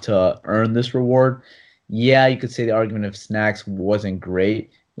bad enough to earn this reward. Yeah, you could say the argument of Snacks wasn't great,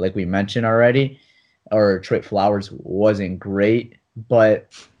 like we mentioned already, or Trey Flowers wasn't great,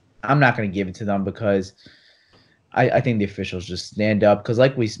 but I'm not going to give it to them because I think the officials just stand up. Because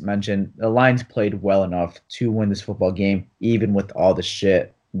like we mentioned, the Lions played well enough to win this football game, even with all the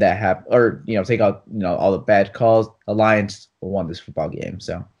shit that happened, or take out all the bad calls. The Lions won this football game,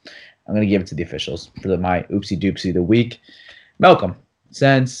 so I'm going to give it to the officials for my oopsie doopsie of the week. Malcolm,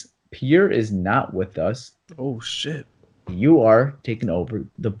 since Pierre is not with us, oh shit, you are taking over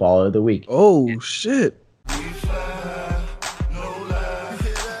the ball of the week. Oh shit.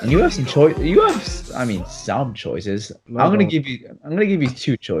 And you have some choice. Some choices. I'm gonna give you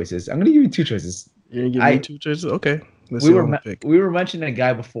two choices. You're gonna give me two choices. Okay. We were mentioning a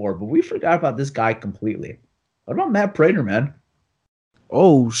guy before, but we forgot about this guy completely. What about Matt Prater, man?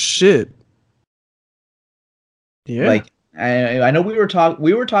 Oh shit. Yeah. Like I know we were talking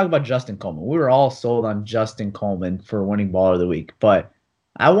about Justin Coleman. We were all sold on Justin Coleman for winning ball of the week, but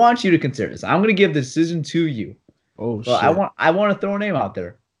I want you to consider this. I'm gonna give the decision to you. Oh shit. I want to throw a name out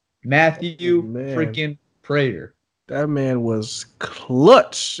there. Matthew freaking Prater. That man was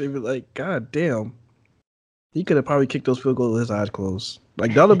clutch. It was like, god damn. He could have probably kicked those field goals with his eyes closed.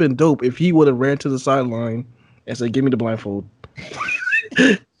 Like, that would have been dope if he would have ran to the sideline and said, "Give me the blindfold."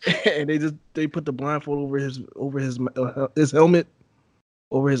 And they put the blindfold over his helmet,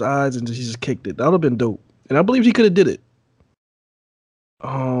 over his eyes, and he just kicked it. That would have been dope. And I believe he could have did it.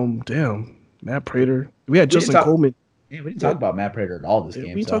 Damn. Matt Prater. We had Justin Coleman. Yeah, we didn't talk about Matt Prater at all this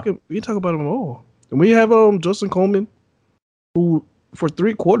game. We talk about him all. And we have Justin Coleman, who for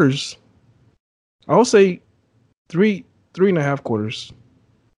 3 quarters, I would say 3.5 quarters,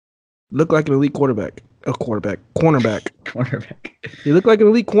 looked like an elite cornerback. He looked like an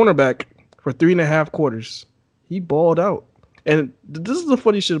elite cornerback for 3.5 quarters. He balled out. And this is the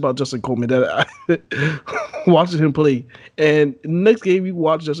funny shit about Justin Coleman that I watching him play. And next game you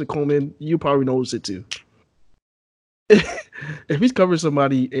watch Justin Coleman, you probably notice it too. If he's covering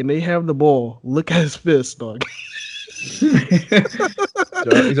somebody and they have the ball, look at his fist, dog.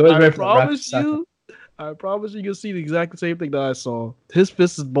 I promise you can see the exact same thing that I saw. His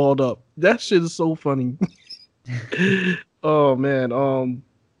fist is balled up. That shit is so funny. Oh man.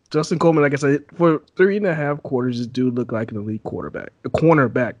 Justin Coleman, like I said, for 3.5 quarters, this dude looked like an elite quarterback. A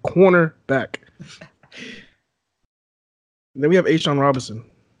cornerback. Then we have Ashawn Robinson.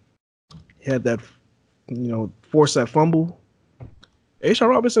 He had that, forced that fumble. Ashawn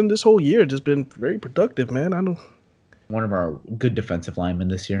Robinson this whole year just been very productive, man. One of our good defensive linemen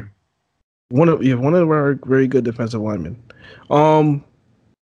this year. One of our very good defensive linemen.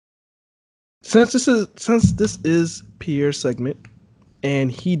 Since this is Pierre's segment,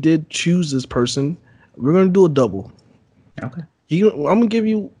 and he did choose this person, we're gonna do a double. Okay. I'm gonna give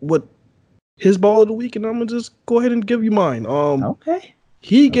you what his ball of the week, and I'm gonna just go ahead and give you mine. Okay.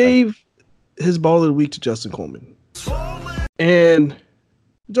 He gave his ball of the week to Justin Coleman, and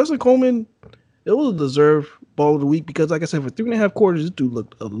Justin Coleman, it was a deserved ball of the week because, like I said, for 3.5 quarters, this dude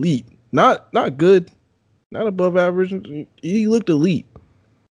looked elite. Not good, not above average. He looked elite,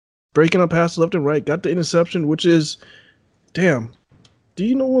 breaking up passes left and right. Got the interception, which is, damn. Do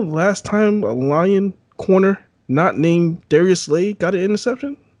you know when the last time a Lion corner not named Darius Slade got an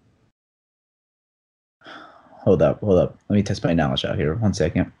interception? Hold up. Let me test my knowledge out here. 1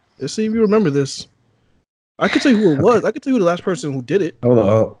 second. Let's see if you remember this. I can tell you who it was. I can tell you the last person who did it. Hold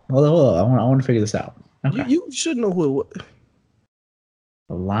on. I want to figure this out. Okay. You should know who it was.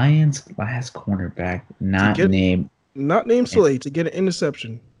 The Lions' last cornerback not named Slade to get an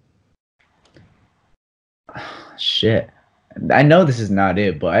interception. Shit. I know this is not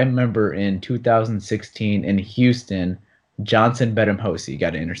it, but I remember in 2016 in Houston, Johnson Bedham-Hosey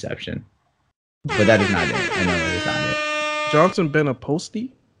got an interception. But that is not it. I know that is not it. Johnson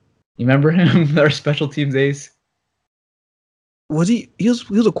Bedham-Hosey? You remember him? Our special teams ace? Was he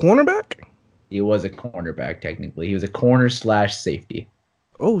was a cornerback? He was a cornerback, technically. He was a corner/safety.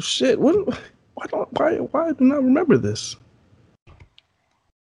 Oh shit. Why do I not remember this?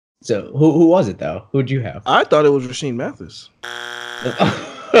 So who was it though? Who'd you have? I thought it was Rasheed Mathis.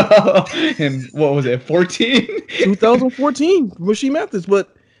 And what was it? 2014, Rasheed Mathis.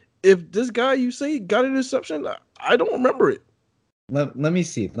 But if this guy you say got an interception, I don't remember it. Let me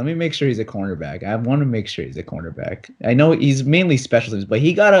see. Let me make sure he's a cornerback. I want to make sure he's a cornerback. I know he's mainly special teams, but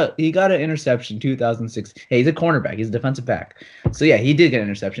he got an interception 2006. Hey, he's a cornerback. He's a defensive back. So yeah, he did get an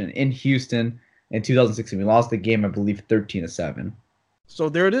interception in Houston in 2016. We lost the game, I believe, 13-7. So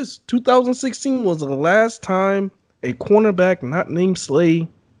there it is. 2016 was the last time a cornerback not named Slay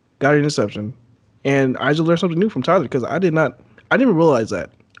got an interception. And I just learned something new from Tyler because I didn't realize that.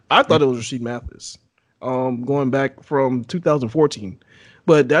 I thought it was Rasheed Mathis. Going back from 2014.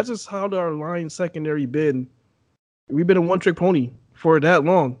 But that's just how our Lions secondary been. We've been a one-trick pony for that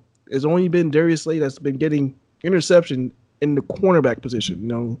long. It's only been Darius Slade that's been getting interception in the cornerback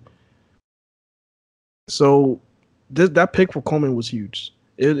position, So that pick for Coleman was huge.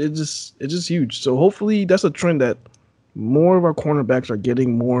 It's just huge. So hopefully that's a trend that more of our cornerbacks are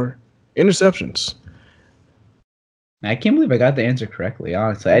getting more interceptions. I can't believe I got the answer correctly,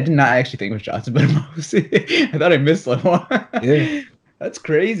 honestly. I did not actually think it was Johnson Bedham-Hosey. I thought I missed one. Yeah. That's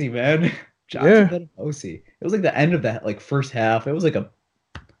crazy, man. Johnson Bedham-Hosey. It was like the end of that first half. It was like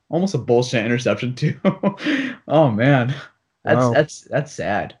almost a bullshit interception too. Oh man. That's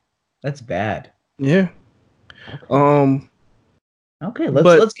sad. That's bad. Yeah. Okay,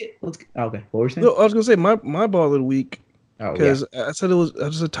 let's get okay. What were you saying? No, I was gonna say my ball of the week because I said it was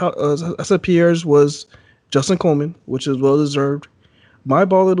I said Pierre's was Justin Coleman, which is well deserved. My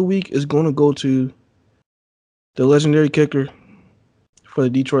ball of the week is going to go to the legendary kicker for the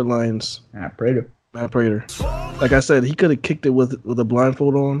Detroit Lions, Matt Prater. Like I said, he could have kicked it with a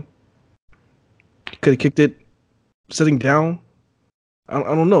blindfold on. He could have kicked it sitting down. I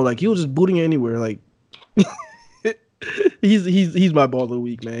don't know. He was just booting it anywhere. He's my ball of the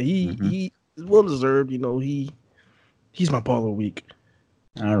week, man. He is well deserved. He's my ball of the week.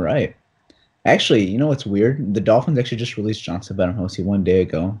 All right. Actually, you know what's weird? The Dolphins actually just released Johnson Bedham-Hosey 1 day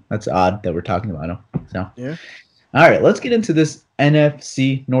ago. That's odd that we're talking about him. So yeah. All right, let's get into this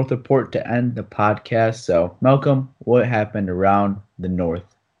NFC North report to end the podcast. So, Malcolm, what happened around the North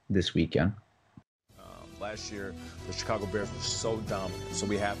this weekend? Last year, the Chicago Bears were so dominant, so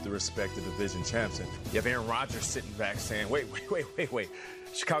we have to respect the division champs. And you have Aaron Rodgers sitting back saying, wait.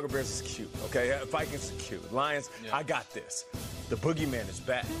 Chicago Bears is cute, okay? Vikings are cute. Lions, yeah. I got this. The boogeyman is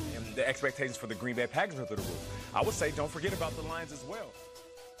back, and the expectations for the Green Bay Packers are through the roof. I would say don't forget about the Lions as well.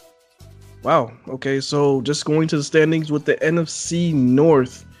 Wow. Okay, so just going to the standings with the NFC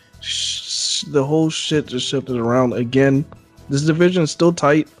North, the whole shit just shifted around again. This division is still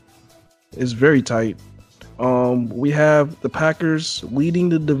tight. It's very tight. We have the Packers leading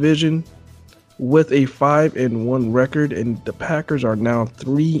the division with a 5-1 record, and the Packers are now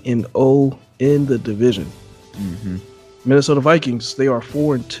 3-0 in the division. Minnesota Vikings, they are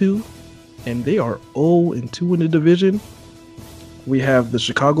 4-2, and they are 0-2 in the division. We have the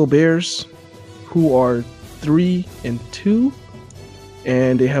Chicago Bears, who are 3-2,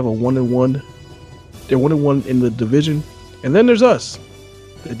 and they have a 1-1. They're 1-1 in the division. And then there's us,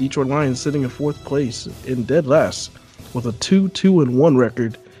 the Detroit Lions, sitting in 4th place in dead last with a 2-1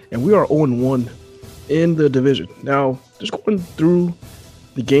 record, and we are 0-1 in the division. Now, just going through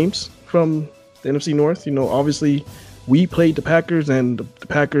the games from the NFC North, obviously we played the Packers, and the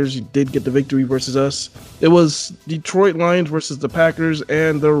Packers did get the victory versus us. It was Detroit Lions versus the Packers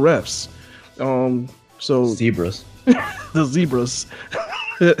and the refs. Zebras. The Zebras.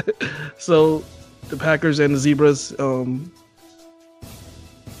 So the Packers and the Zebras,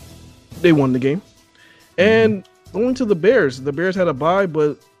 they won the game. And going to the Bears had a bye, but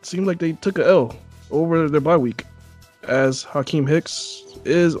it seemed like they took a L over their bye week, as Hakeem Hicks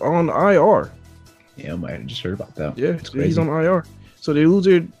is on IR. Yeah, I might have just heard about that. Yeah, he's on IR. So they lose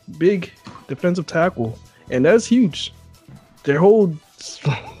their big defensive tackle, and that's huge. Their whole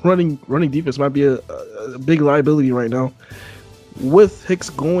running defense might be a big liability right now with Hicks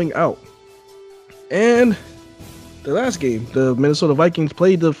going out. And the last game, the Minnesota Vikings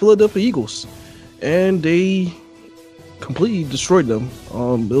played the Philadelphia Eagles, and they completely destroyed them.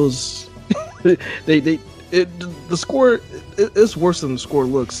 It was the score is worse than the score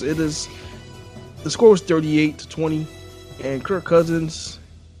looks. The score was 38-20, and Kirk Cousins,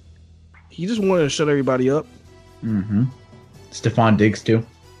 he just wanted to shut everybody up. Stephon Diggs too.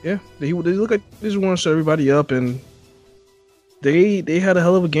 Yeah, they look like they just want to shut everybody up, and they had a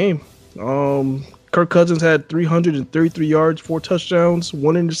hell of a game. Kirk Cousins had 333 yards, 4 touchdowns,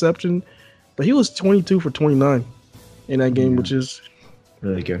 1 interception, but he was 22 for 29 in that game, which is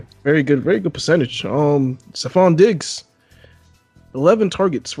really good. Very good percentage. Stephon Diggs, 11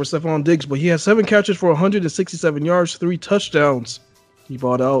 targets for Stephon Diggs, but he had 7 catches for 167 yards, 3 touchdowns. He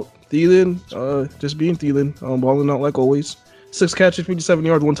bought out. Thielen, just being Thielen, balling out like always. 6 catches, 57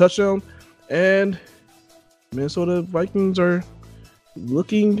 yards, 1 touchdown. And Minnesota Vikings are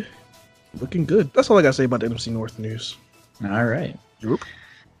looking good. That's all I got to say about the NFC North news. All right.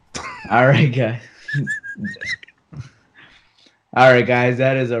 All right, guys. All right, guys.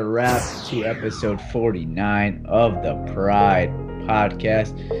 That is a wrap to episode 49 of the Pride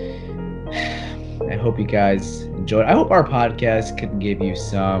Podcast. I hope you guys enjoyed. I hope our podcast could give you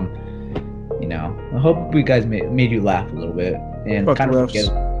some, I hope we guys made you laugh a little bit and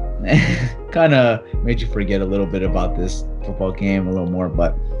kind of made you forget a little bit about this football game a little more.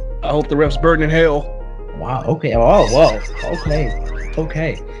 But I hope the refs burn in hell. Wow. Okay. Oh, whoa.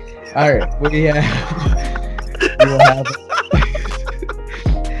 Okay. All right.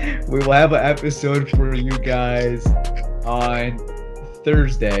 We will have an episode for you guys on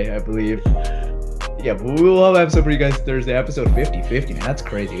Thursday, I believe. Yeah, but we will have an episode for you guys Thursday, episode 50, man. That's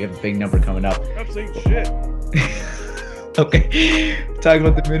crazy. We have a big number coming up. That's ain't shit. Okay. Talking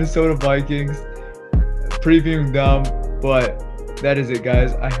about the Minnesota Vikings. Previewing them, but that is it,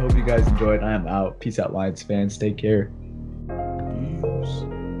 guys. I hope you guys enjoyed. I am out. Peace out, Lions fans. Take care. Peace.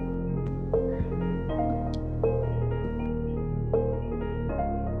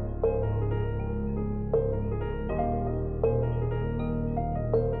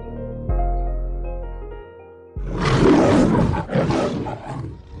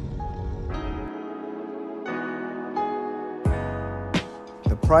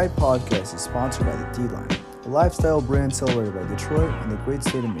 The Pride Podcast is sponsored by the D-Line, a lifestyle brand celebrated by Detroit and the great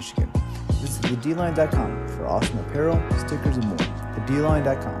state of Michigan. Visit thedline.com for awesome apparel, stickers, and more.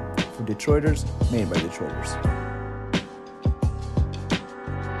 Thedline.com for Detroiters, made by Detroiters.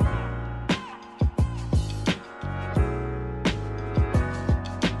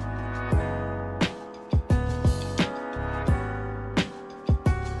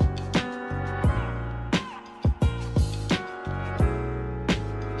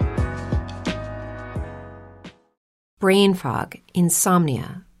 Brain fog,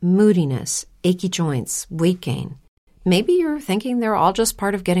 insomnia, moodiness, achy joints, weight gain. Maybe you're thinking they're all just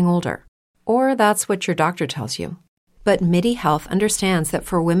part of getting older. Or that's what your doctor tells you. But MIDI Health understands that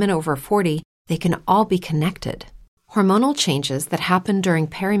for women over 40, they can all be connected. Hormonal changes that happen during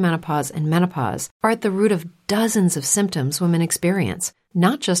perimenopause and menopause are at the root of dozens of symptoms women experience,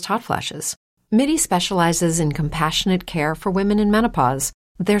 not just hot flashes. MIDI specializes in compassionate care for women in menopause.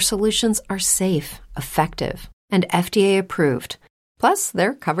 Their solutions are safe, effective, and FDA approved. Plus,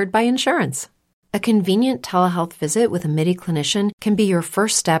 they're covered by insurance. A convenient telehealth visit with a MIDI clinician can be your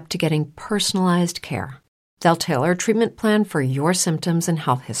first step to getting personalized care. They'll tailor a treatment plan for your symptoms and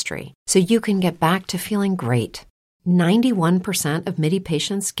health history so you can get back to feeling great. 91% of MIDI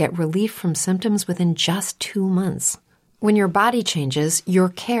patients get relief from symptoms within just 2 months. When your body changes, your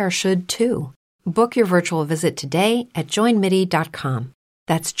care should too. Book your virtual visit today at joinmidi.com.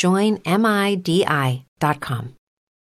 That's joinmidi.com.